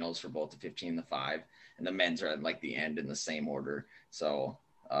the finals for both the 15 and the 5, and the men's are at like the end in the same order. So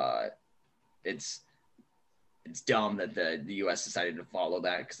it's dumb that the US decided to follow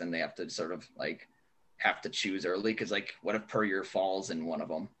that, because then they have to sort of like have to choose early because like what if Puryear falls in one of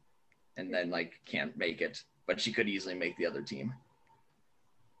them and then like can't make it, but she could easily make the other team.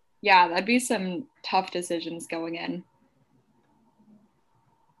 Yeah, that'd be some tough decisions going in.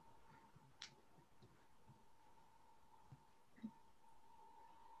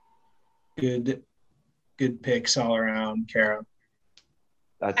 Good picks all around, Kara.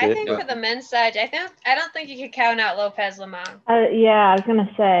 I think for the men's side, I don't think you could count out Lopez Lemon. Yeah, I was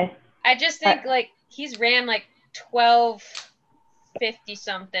gonna say. I just think like he's ran like 12:50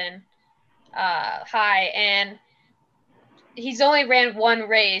 something high, and he's only ran one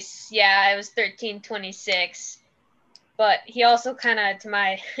race. Yeah, it was 13:26, but he also kind of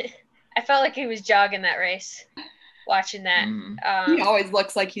I felt like he was jogging that race. Watching that, he always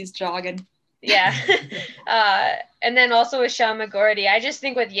looks like he's jogging. Yeah. And then also with Sean McGorty, I just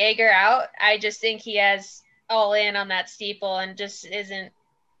think with Jaeger out, I just think he has all in on that steeple and just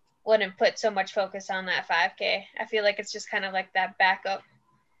wouldn't put so much focus on that 5K. I feel like it's just kind of like that backup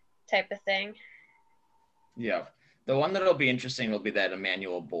type of thing. Yeah. The one that'll be interesting will be that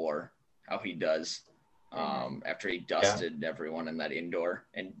Emmanuel Bohr, how he does after he dusted everyone in that indoor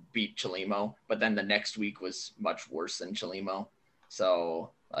and beat Chalimo. But then the next week was much worse than Chalimo.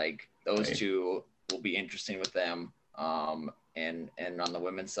 So like those two will be interesting with them. And on the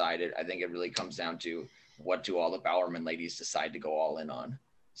women's side, I think it really comes down to what do all the Bowerman ladies decide to go all in on.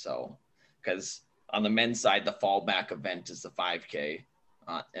 So, because on the men's side, the fallback event is the 5K.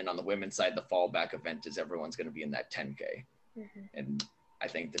 And on the women's side, the fallback event is everyone's going to be in that 10K. Mm-hmm. And I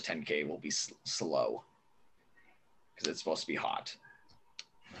think the 10K will be slow because it's supposed to be hot.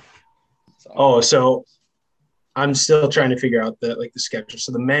 So I'm still trying to figure out the schedule.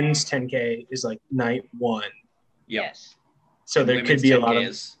 So the men's 10K is like night one. Yes. So there could be a lot of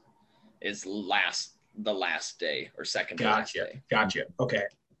is the last day or second to last day. Gotcha. Okay.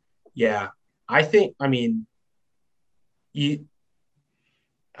 Yeah. I think Klecker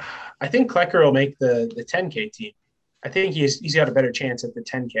will make the 10K team. I think he's got a better chance at the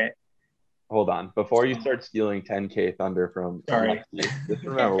 10K. Hold on. Before you start stealing 10K thunder from Lexi, just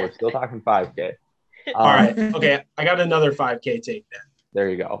remember we're still talking 5K. All right. Okay. I got another 5K take then. There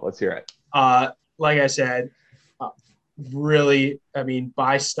you go. Let's hear it. Like I said, really,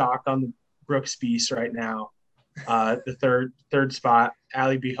 buy stock on the Brooks Beast right now. The third spot,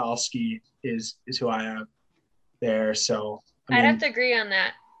 Ali Bihalski is who I have there. So I'd have to agree on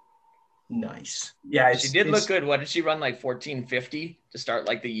that. Nice. Yeah, she did look good. What did she run, like 14:50 to start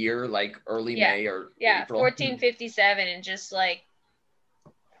like the year, like early May or April? 14:57, and just like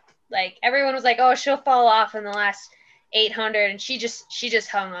everyone was like, oh, she'll fall off in the last 800, and she just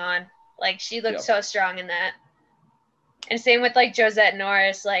hung on. Like she looked so strong in that. And same with like Josette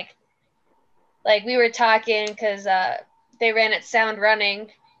Norris, like we were talking because they ran at Sound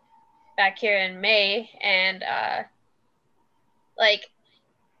Running back here in May, and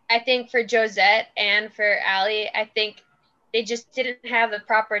I think for Josette and for Allie, I think they just didn't have the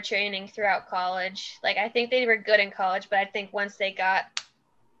proper training throughout college. Like I think they were good in college, but I think once they got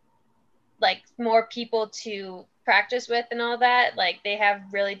like more people to practice with and all that, like they have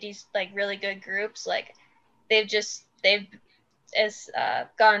really really good groups. Like they've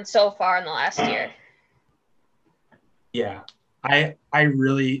gone so far in the last year. Yeah, I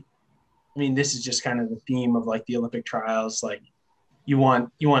really, this is just kind of the theme of like the Olympic trials. Like you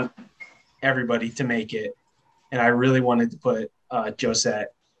want everybody to make it, and I really wanted to put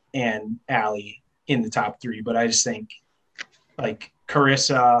Josette and Allie in the top three, but I just think like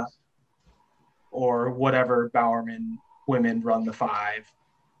Carissa or whatever Bowerman women run the 5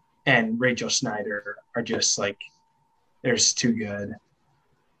 and Rachel Snyder are just like they're just too good.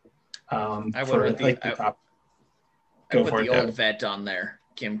 I would put the old vet on there,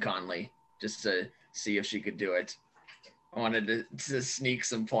 Kim Conley, just to see if she could do it. I wanted to sneak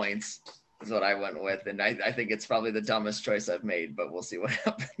some points is what I went with. And I think it's probably the dumbest choice I've made, but we'll see what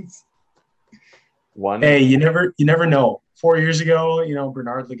happens. Hey, you never know. 4 years ago,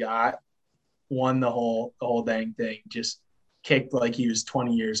 Bernard Lagat won the whole dang thing, just kicked like he was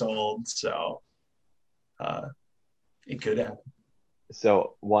 20 years old. So it could happen.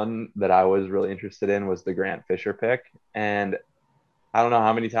 So one that I was really interested in was the Grant Fisher pick. And I don't know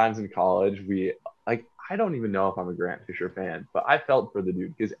how many times in college I don't even know if I'm a Grant Fisher fan, but I felt for the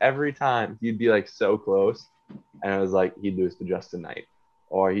dude because every time he'd be like so close and it was like he'd lose to Justin Knight,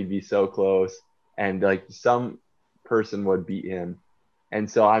 or he'd be so close and like some person would beat him.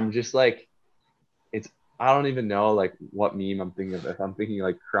 And so I'm just like, I don't even know like what meme I'm thinking of. If I'm thinking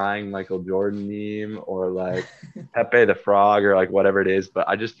like crying Michael Jordan meme or like Pepe the Frog or like whatever it is, but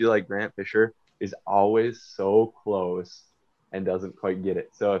I just feel like Grant Fisher is always so close and doesn't quite get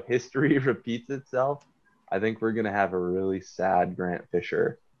it. So if history repeats itself, I think we're gonna have a really sad Grant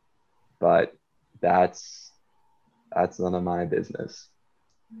Fisher, but that's none of my business.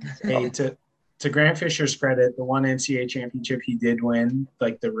 Hey, to Grant Fisher's credit, the one NCAA championship he did win,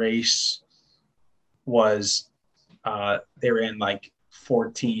 like the race was they ran like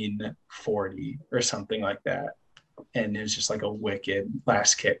 14:40 or something like that. And it was just like a wicked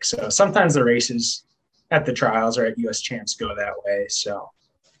last kick. So sometimes the races at the trials or at US champs go that way. So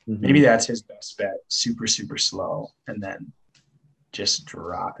maybe that's his best bet. Super, super slow. And then just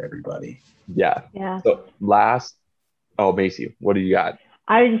drop everybody. Yeah. Yeah. So Macie, what do you got?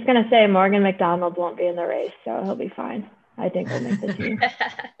 I was just going to say Morgan McDonald won't be in the race, so he'll be fine. I think we'll make the team.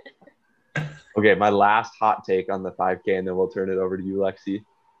 Okay, my last hot take on the 5K, and then we'll turn it over to you, Lexi.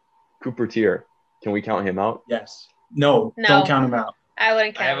 Cooper Tier, can we count him out? Yes. No, don't count him out. I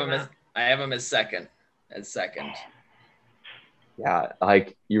wouldn't count him out. I have him as second. Yeah,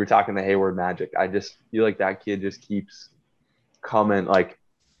 like you were talking the Hayward Magic. I just feel like that kid just keeps coming. Like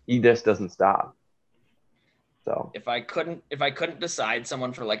he just doesn't stop. So if I couldn't decide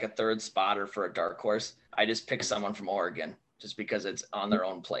someone for like a third spot or for a dark horse, I just picked someone from Oregon just because it's on their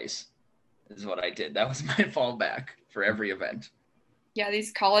own place. This is what I did. That was my fallback for every event. Yeah,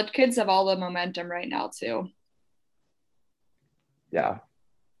 these college kids have all the momentum right now too. Yeah.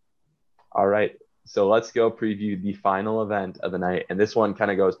 All right. So let's go preview the final event of the night. And this one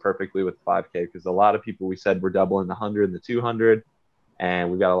kind of goes perfectly with 5K because a lot of people, we said we're doubling the 100 and the 200. And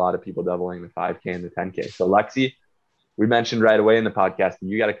we've got a lot of people doubling the 5K and the 10K. So Lexi, we mentioned right away in the podcast,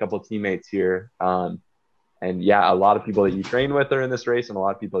 you got a couple of teammates here. And yeah, a lot of people that you train with are in this race and a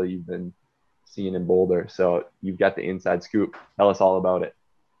lot of people that you've been seeing in Boulder. So you've got the inside scoop. Tell us all about it.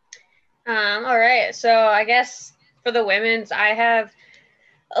 All right. So I guess for the women's, I have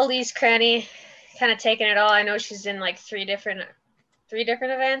Elise Cranny kind of taking it all. I know she's in like three different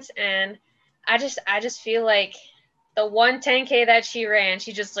events, and I just feel like the 10K that she ran,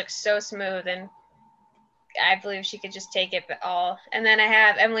 she just looks so smooth, and I believe she could just take it all. And then I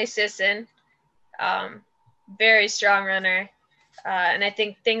have Emily Sisson, very strong runner, and I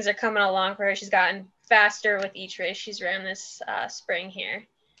think things are coming along for her. She's gotten faster with each race she's ran this spring here,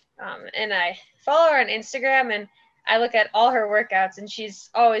 and I follow her on Instagram, and I look at all her workouts, and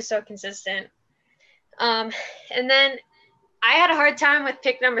she's always so consistent. And then I had a hard time with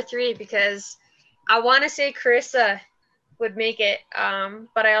pick number 3 because I want to say Carissa would make it,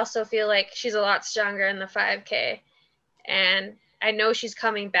 but I also feel like she's a lot stronger in the 5K. And I know she's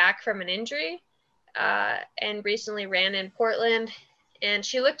coming back from an injury and recently ran in Portland. And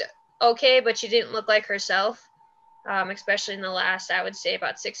she looked okay, but she didn't look like herself, especially in the last, I would say,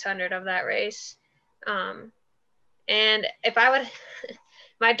 about 600 of that race. And if I would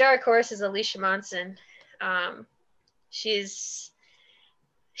 – my dark horse is Alicia Monson. She's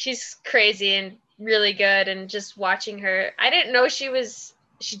crazy and really good, and just watching her, I didn't know she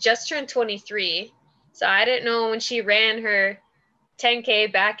just turned 23, so I didn't know when she ran her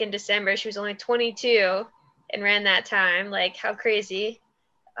 10K back in December she was only 22 and ran that time. Like, how crazy.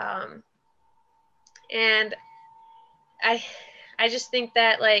 And I just think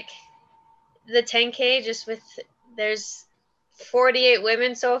that like the 10K, just with there's 48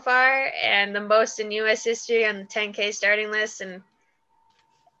 women so far and the most in US history on the 10K starting list, and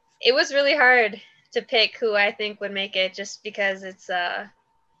it was really hard to pick who I think would make it just because it's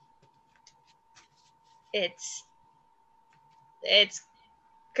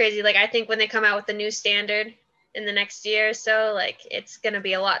crazy. Like, I think when they come out with the new standard in the next year or so, like, it's going to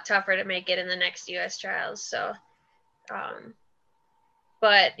be a lot tougher to make it in the next US trials. So,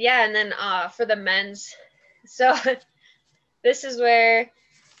 but yeah, and then for the men's, so this is where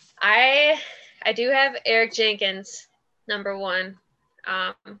I do have Eric Jenkins, number 1.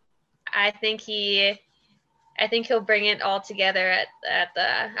 I think he'll bring it all together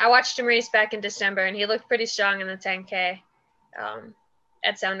I watched him race back in December, and he looked pretty strong in the 10K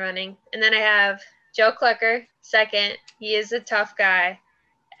at Sound Running. And then I have Joe Clucker, second. He is a tough guy,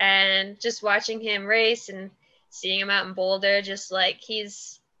 and just watching him race and seeing him out in Boulder, just like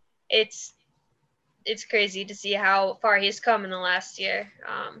it's crazy to see how far he's come in the last year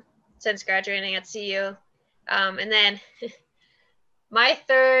since graduating at CU. And then my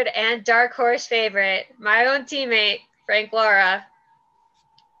third and dark horse favorite, my own teammate, Frank Laura,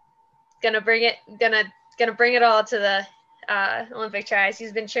 gonna bring it all to the Olympic tries.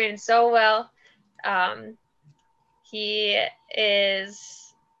 He's been training so well. He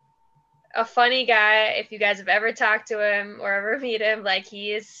is a funny guy. If you guys have ever talked to him or ever meet him, like,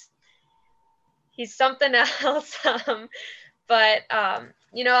 he's something else. But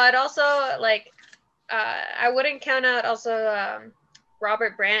I'd also I wouldn't count out also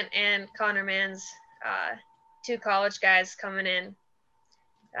Robert Brandt and Connor Mans. two college guys coming in.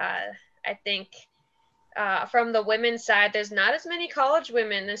 I think from the women's side, there's not as many college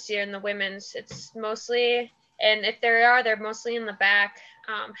women this year in the women's. It's mostly, and if there are, they're mostly in the back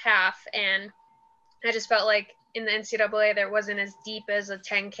half. And I just felt like in the NCAA, there wasn't as deep as a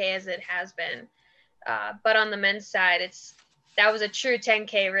 10K as it has been. But on the men's side, that was a true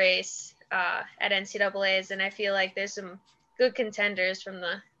 10K race at NCAAs, and I feel like there's some good contenders from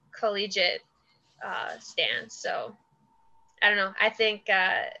the collegiate stand. So I don't know. I think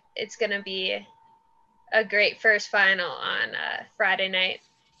it's going to be a great first final on Friday night.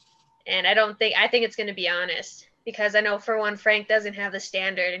 And I think it's going to be honest, because I know for one, Frank doesn't have the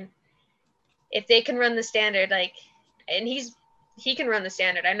standard. And if they can run the standard, and he can run the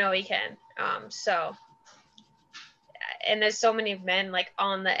standard, I know he can. And there's so many men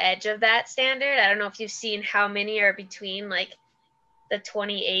on the edge of that standard. I don't know if you've seen how many are between the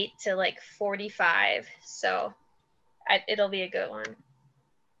 28 to 45. So it'll be a good one.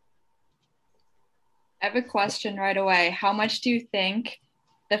 I have a question right away. How much do you think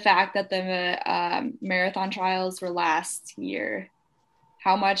the fact that the marathon trials were last year,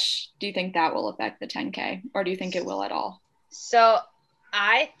 how much do you think that will affect the 10K, or do you think it will at all? So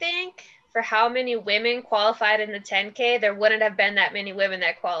I think for how many women qualified in the 10K, there wouldn't have been that many women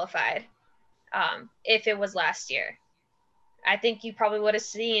that qualified if it was last year. I think you probably would have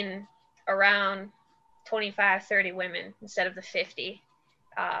seen around 25, 30 women instead of the 50.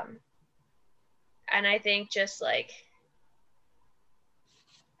 And I think just I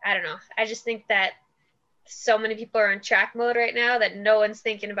don't know. I just think that so many people are in track mode right now that no one's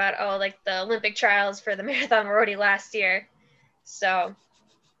thinking about, the Olympic trials for the marathon were already last year. So,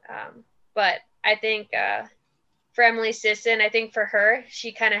 but I think for Emily Sisson, I think for her,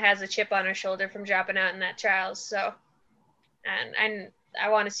 she kind of has a chip on her shoulder from dropping out in that trials. So, and I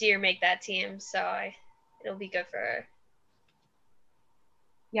want to see her make that team. So it'll be good for her.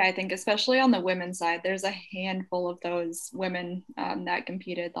 Yeah, I think especially on the women's side, there's a handful of those women that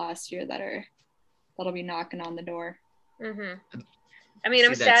competed last year that'll be knocking on the door. Mm-hmm. I mean,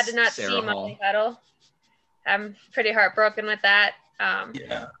 I'm sad to not see Molly Huddle. I'm pretty heartbroken with that.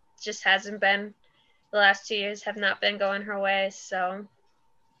 Just hasn't been, the last 2 years have not been going her way. So,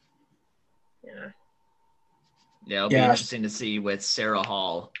 yeah. Yeah, it'll be interesting to see with Sarah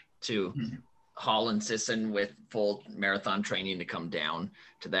Hall too. Mm-hmm. Hall and Sisson with full marathon training to come down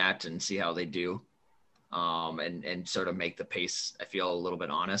to that and see how they do, and sort of make the pace, I feel, a little bit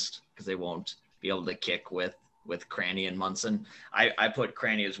honest, because they won't be able to kick with Cranny and Monson. I put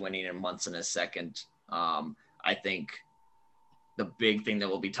Cranny as winning and Monson as second. I think the big thing that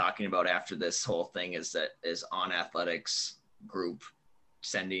we'll be talking about after this whole thing is On Athletics group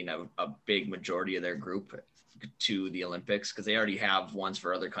sending a big majority of their group to the Olympics, because they already have ones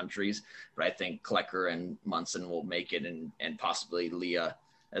for other countries, but I think Klecker and Monson will make it, and possibly Leah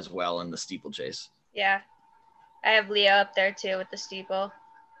as well in the steeplechase. Yeah, I have Leah up there too with the steeple.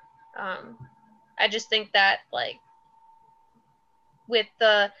 I just think that with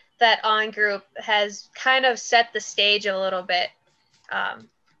that On group has kind of set the stage a little bit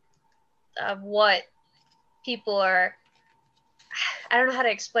of what people are. I don't know how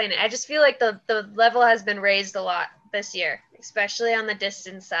to explain it. I just feel like the level has been raised a lot this year, especially on the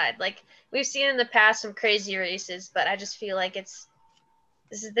distance side. We've seen in the past some crazy races, but I just feel like this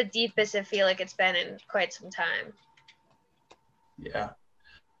is the deepest I feel like it's been in quite some time. Yeah.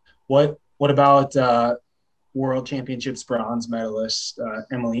 What about World Championships bronze medalist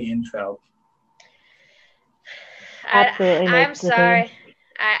Emily Infeld? I'm sorry.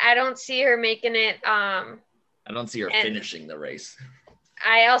 I don't see her making it. I don't see her finishing the race.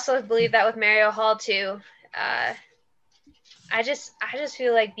 I also believe that with Mario Hall too. I just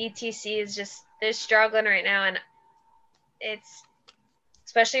feel like BTC is they're struggling right now, and it's,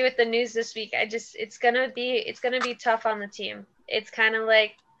 especially with the news this week, it's gonna be tough on the team. It's kind of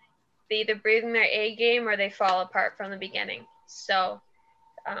like they either bring their A game or they fall apart from the beginning. So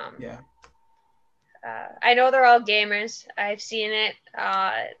I know they're all gamers. I've seen it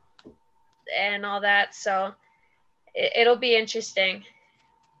and all that, so it'll be interesting.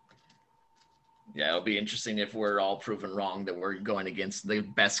 Yeah, it'll be interesting if we're all proven wrong that we're going against the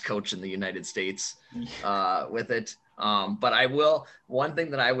best coach in the United States with it. But one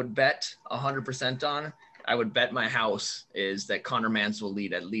thing that I would bet 100% on, I would bet my house, is that Connor Mans will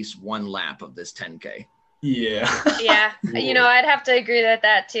lead at least one lap of this 10K. Yeah. Yeah. I'd have to agree with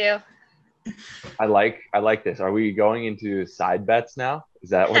that too. I like this. Are we going into side bets now?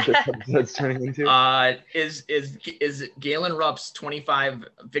 Is that what that's turning into? Is Galen Rupp's 25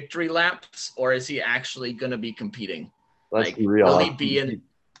 victory laps, or is he actually going to be competing? Let's be real. Will he be in?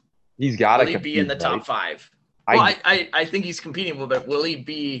 He's got to Will he be in the top 5? Well, I think he's competing, but will he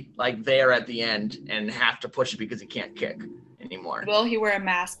be like there at the end and have to push it because he can't kick anymore? Will he wear a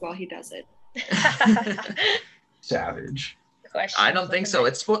mask while he does it? Savage. Question. I don't think so.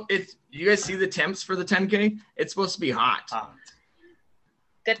 It's you guys see the temps for the 10K? It's supposed to be hot.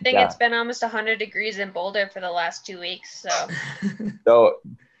 Good thing it's been almost 100 degrees in Boulder for the last 2 weeks. So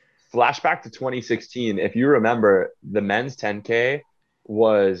flashback to 2016. If you remember, the men's 10K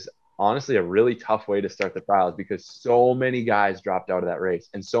was honestly a really tough way to start the trials because so many guys dropped out of that race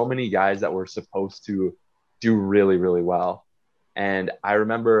and so many guys that were supposed to do really, really well. And I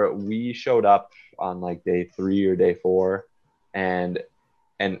remember we showed up on like day 3 or day 4 and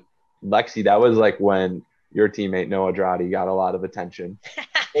Lexi, that was like when your teammate Noah Droddy got a lot of attention.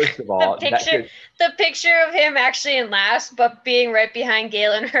 First of all, the picture of him actually in last, but being right behind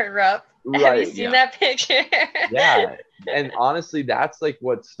Galen Rupp. Right, have you seen that picture? Yeah. And honestly, that's like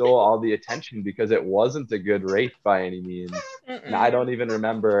what stole all the attention because it wasn't a good race by any means. And I don't even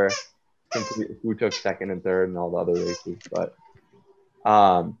remember who took second and third and all the other races. But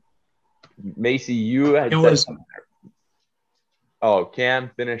Macie, you had something. Oh,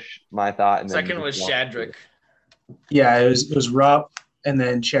 Cam, finish my thought. And second was Shadrick. Yeah, it was Rupp and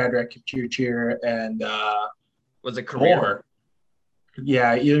then Shadrick, Cheer, and was it Career? Bohr.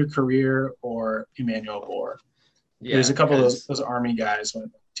 Yeah, either Career or Emmanuel Bohr. Yeah, there's a couple of those Army guys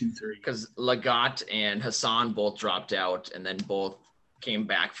went 2-3. Because Lagat and Hassan both dropped out and then both came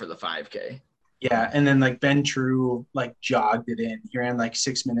back for the 5K. Yeah, and then like Ben True like jogged it in. He ran like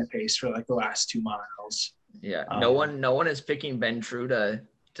 6-minute pace for like the last 2 miles. Yeah, no one is picking Ben True to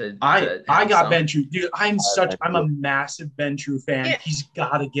I got Ben True, dude. I'm a massive Ben True fan. Yeah. He's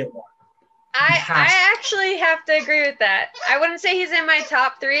got to get one. I actually have to agree with that. I wouldn't say he's in my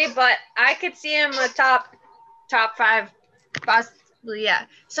top 3, but I could see him a top 5, possibly. Yeah.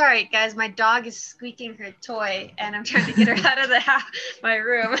 Sorry, guys. My dog is squeaking her toy, and I'm trying to get her out of my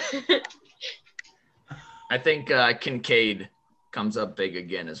room. I think Kincaid comes up big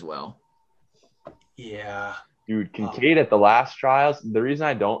again as well. Yeah. Dude, Kincaid at the last trials, the reason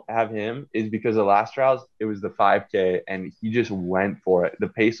I don't have him is because the last trials, it was the 5K, and he just went for it. The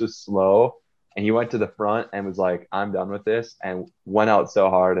pace was slow, and he went to the front and was like, I'm done with this, and went out so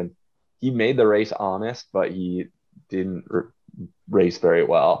hard. And he made the race honest, but he didn't race very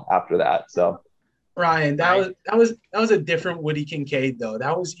well after that. So, Ryan, that was a different Woody Kincaid, though.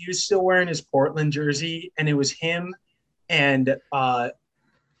 He was still wearing his Portland jersey, and it was him and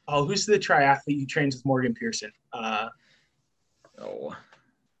who's the triathlete who trains with Morgan Pearson? He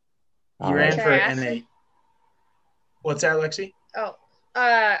ran for NA. What's that, Lexi?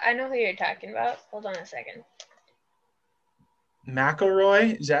 I know who you're talking about. Hold on a second.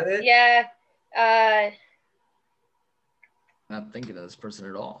 McElroy, is that it? Yeah. Not thinking of this person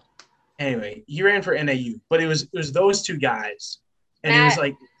at all. Anyway, he ran for NAU, but it was those two guys, and it was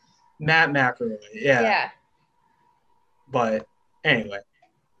like Matt McElroy. Yeah. Yeah. But anyway.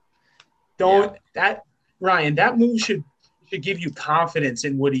 Ryan, that move should give you confidence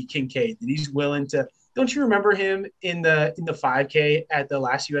in Woody Kincaid that he's willing to. Don't you remember him in the 5K at the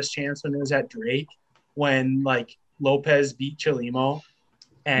last U.S. Champs when it was at Drake when like Lopez beat Chalimo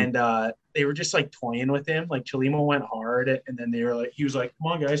and they were just like toying with him. Like Chalimo went hard and then he was like,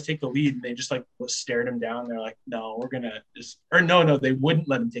 "Come on guys, take the lead." And they just like stared him down. They're like, "No, we're gonna just," or no, they wouldn't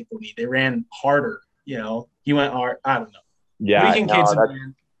let him take the lead. They ran harder. He went hard. I don't know. Yeah, Woody Kincaid's a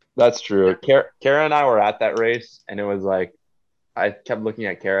man. That's true. Kara and I were at that race, and it was like, I kept looking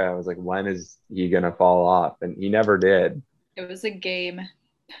at Kara. I was like, when is he going to fall off? And he never did. It was a game.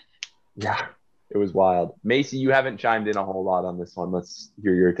 Yeah, it was wild. Macie, you haven't chimed in a whole lot on this one. Let's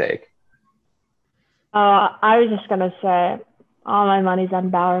hear your take. I was just going to say, all my money's on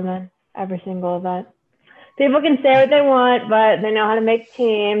Bowerman, every single event. People can say what they want, but they know how to make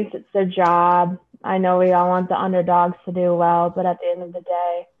teams. It's their job. I know we all want the underdogs to do well, but at the end of the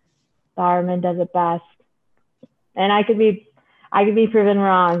day, Bowerman does it best. And I could be proven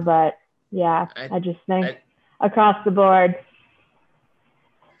wrong, but yeah, I just think across the board.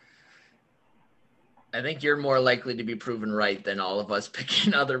 I think you're more likely to be proven right than all of us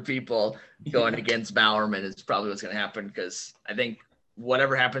picking other people going against Bowerman is probably what's going to happen, because I think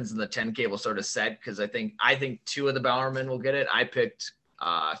whatever happens in the 10K will sort of set, because I think 2 of the Bowerman will get it. I picked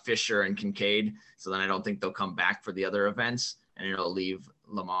Fisher and Kincaid, so then I don't think they'll come back for the other events, and it'll leave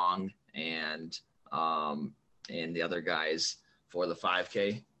Lamong and the other guys for the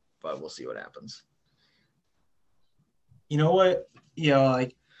 5K, but we'll see what happens. You know what?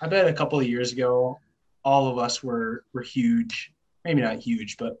 Like I bet a couple of years ago, all of us were huge, maybe not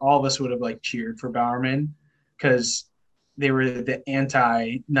huge, but all of us would have like cheered for Bowerman because they were the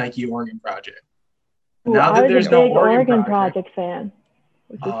anti-Nike Oregon Project. Ooh, Now I that was there's a no big Oregon Project fan,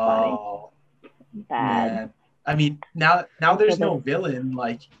 which is funny. Bad. Man. I mean, now there's So no villain.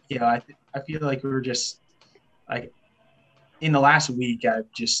 Like, I feel like we were just like in the last week,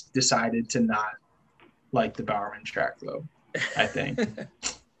 I've just decided to not like the Bowerman track though. I think.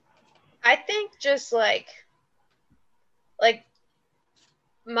 I think just like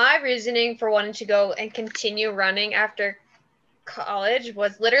my reasoning for wanting to go and continue running after college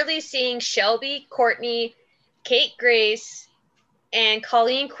was literally seeing Shelby, Courtney, Kate Grace, and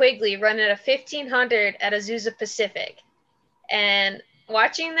Colleen Quigley run at a 1500 at Azusa Pacific. And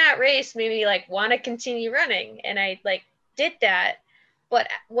watching that race made me like want to continue running. And I like did that. But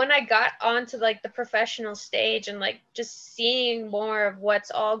when I got onto like the professional stage and like just seeing more of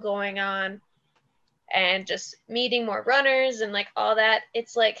what's all going on and just meeting more runners and like all that,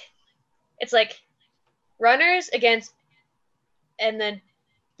 it's like runners against and then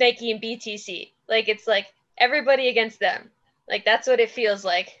Nike and BTC. Like it's like everybody against them. Like that's what it feels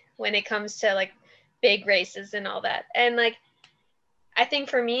like when it comes to like big races and all that. And like I think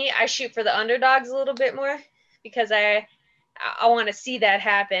for me, I shoot for the underdogs a little bit more because I want to see that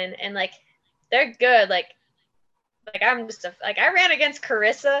happen. And like they're good. Like I'm just like I ran against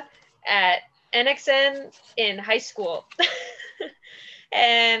Carissa at NXN in high school.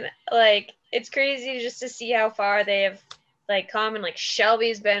 And like it's crazy just to see how far they have like come. And like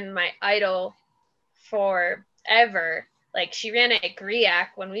Shelby's been my idol forever. Like she ran at GRIAC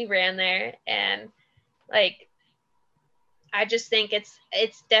when we ran there, and like I just think it's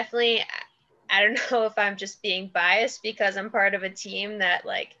definitely, I don't know if I'm just being biased because I'm part of a team that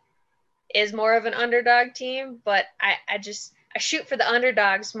like is more of an underdog team, but I shoot for the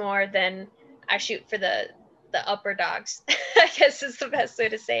underdogs more than I shoot for the upper dogs. I guess is the best way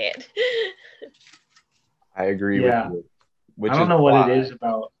to say it. I agree with you. I don't know what it is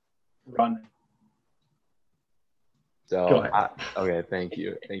about running. So, okay, thank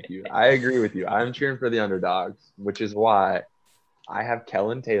you. I agree with you. I'm cheering for the underdogs, which is why I have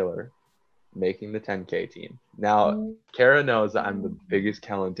Kellen Taylor making the 10K team. Now, Kara knows that I'm the biggest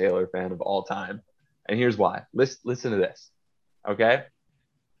Kellen Taylor fan of all time, and here's why. Listen to this, okay?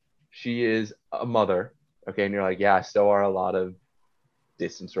 She is a mother, okay, and you're like, yeah, so are a lot of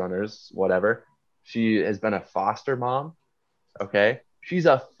distance runners, whatever. She has been a foster mom, okay? She's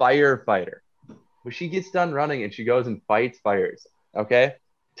a firefighter. When she gets done running and she goes and fights fires, okay?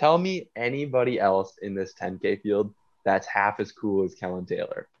 Tell me anybody else in this 10K field that's half as cool as Kellen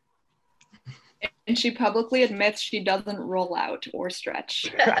Taylor. And she publicly admits she doesn't roll out or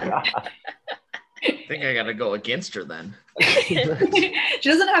stretch. I think I got to go against her then. She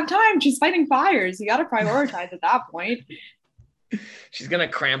doesn't have time. She's fighting fires. You got to prioritize at that point. She's going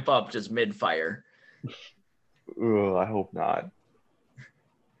to cramp up just mid-fire. Ooh, I hope not.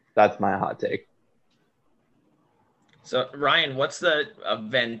 That's my hot take. So, Ryan, what's the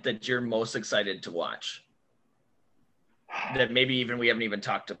event that you're most excited to watch? That maybe even we haven't even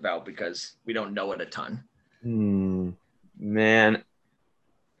talked about because we don't know it a ton. Man,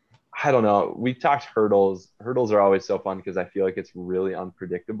 I don't know. We talked hurdles. Hurdles are always so fun because I feel like it's really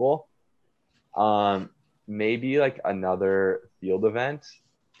unpredictable. Maybe like another field event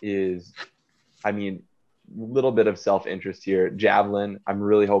is, I mean, little bit of self-interest here. Javelin, I'm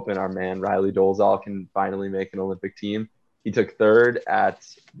really hoping our man Riley Dolezal can finally make an Olympic team. He took third at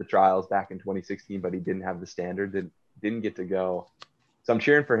the trials back in 2016, but he didn't have the standard, didn't get to go. So I'm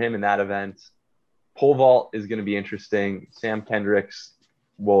cheering for him in that event. Pole vault is going to be interesting. Sam Kendricks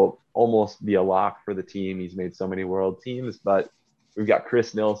will almost be a lock for the team. He's made so many world teams, but we've got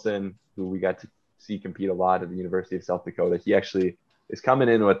Chris Nilsson, who we got to see compete a lot at the University of South Dakota. He actually is coming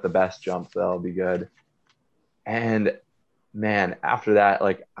in with the best jump. That'll be good. And man, after that,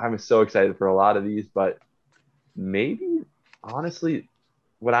 like I'm so excited for a lot of these, but maybe honestly,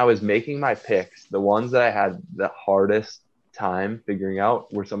 when I was making my picks, the ones that I had the hardest time figuring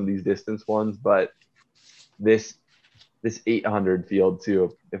out were some of these distance ones, but this 800 field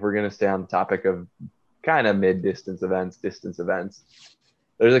too, if we're going to stay on the topic of kind of distance events,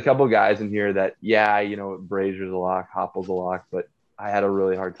 there's a couple guys in here that, yeah, you know, Brazier's a lock, Hoppel's a lock, but I had a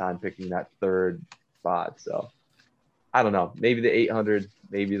really hard time picking that third spot. So I don't know, maybe the 800,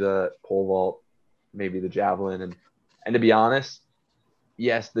 maybe the pole vault, maybe the javelin. And to be honest,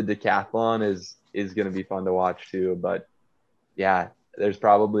 yes, the decathlon is going to be fun to watch too, but yeah, there's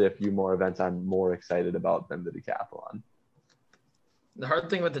probably a few more events I'm more excited about than the decathlon. The hard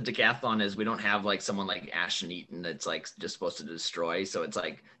thing with the decathlon is we don't have like someone like Ashton Eaton that's like just supposed to destroy. So it's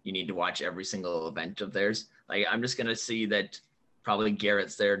like you need to watch every single event of theirs. Like I'm just going to see that probably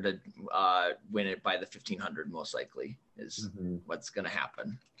Garrett's there to win it by the 1500 most likely is what's going to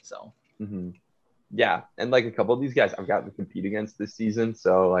happen. So yeah, and like a couple of these guys I've gotten to compete against this season,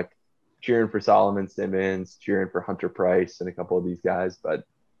 so like cheering for Solomon Simmons, cheering for Hunter Price, and a couple of these guys. But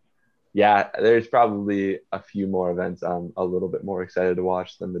yeah, there's probably a few more events I'm a little bit more excited to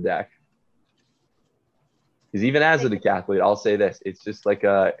watch than the deck. Because even as a decathlete, I'll say this: it's just like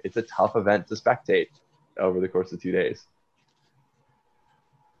it's a tough event to spectate over the course of 2 days.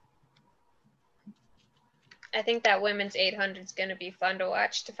 I think that women's 800 is going to be fun to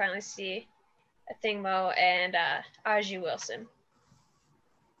watch, to finally see Thingmo and Aji Wilson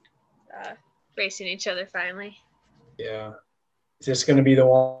racing each other finally. Yeah. Is this going to be the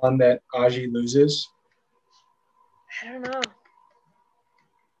one that Aji loses? I don't know.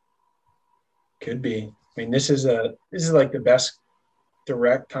 Could be. I mean, this is like the best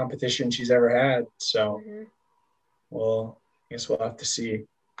direct competition she's ever had. So, well, I guess we'll have to see.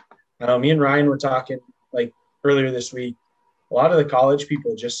 Me and Ryan were talking like earlier this week. A lot of the college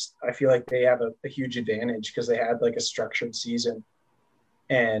people I feel like they have a huge advantage because they had like a structured season,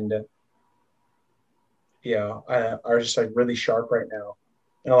 and are just like really sharp right now.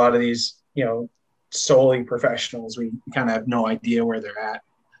 And a lot of these, solely professionals, we kind of have no idea where they're at,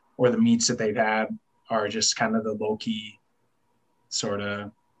 or the meets that they've had are just kind of the low key sort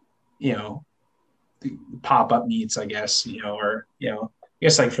of, pop up meets, I guess, or, I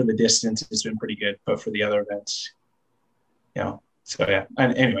guess like for the distance, it's been pretty good, but for the other events, so yeah.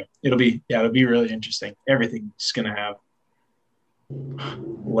 And anyway, it'll be really interesting. Everything's going to have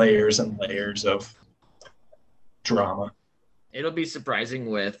layers and layers of drama. It'll be surprising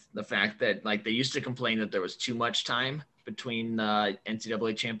with the fact that like they used to complain that there was too much time between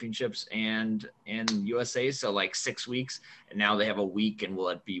NCAA championships and USA, so like 6 weeks, and now they have a week, and will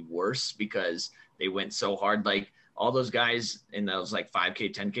it be worse because they went so hard? Like all those guys in those like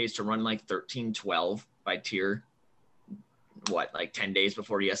 5K 10Ks to run like 13-12 by tier, like 10 days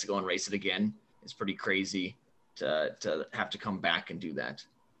before he has to go and race it again. It's pretty crazy to have to come back and do that.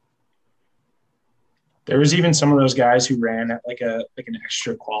 There was even some of those guys who ran at like an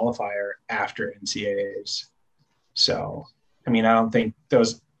extra qualifier after NCAAs. So, I mean, I don't think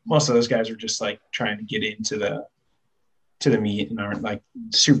most of those guys are just like trying to get into the meet and aren't like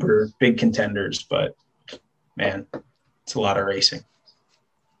super big contenders, but man, it's a lot of racing.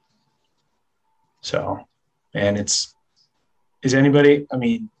 So, and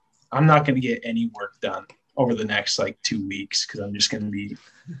I'm not going to get any work done over the next like 2 weeks because I'm just going to be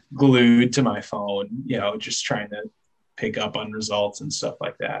glued to my phone, just trying to pick up on results and stuff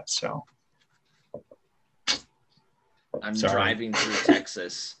like that. So I'm driving through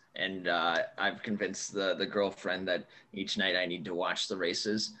Texas, and I've convinced the girlfriend that each night I need to watch the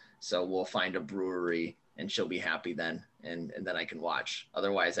races. So we'll find a brewery, and she'll be happy then, and then I can watch.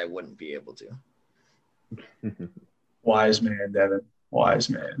 Otherwise, I wouldn't be able to. Wise man, Devin. Wise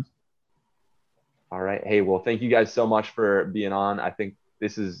man. All right. Hey, well, thank you guys so much for being on. I think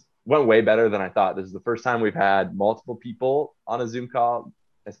this went way better than I thought. This is the first time we've had multiple people on a Zoom call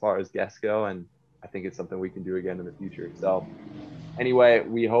as far as guests go, and I think it's something we can do again in the future. So anyway,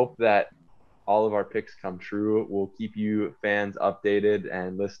 we hope that all of our picks come true. We'll keep you fans updated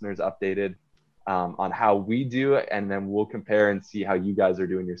and listeners updated on how we do, and then we'll compare and see how you guys are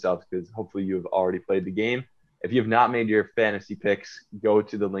doing yourselves, because hopefully you have already played the game. If you have not made your fantasy picks, go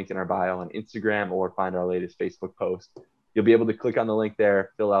to the link in our bio on Instagram or find our latest Facebook post. You'll be able to click on the link there,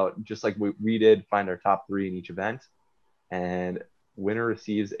 fill out just like we did, find our top 3 in each event, and winner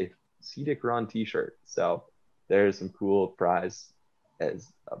receives a CDIC Run t-shirt. So there's some cool prize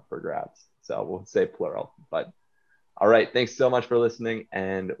up for grabs. So we'll say plural. But all right, thanks so much for listening,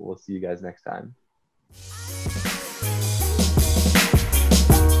 and we'll see you guys next time.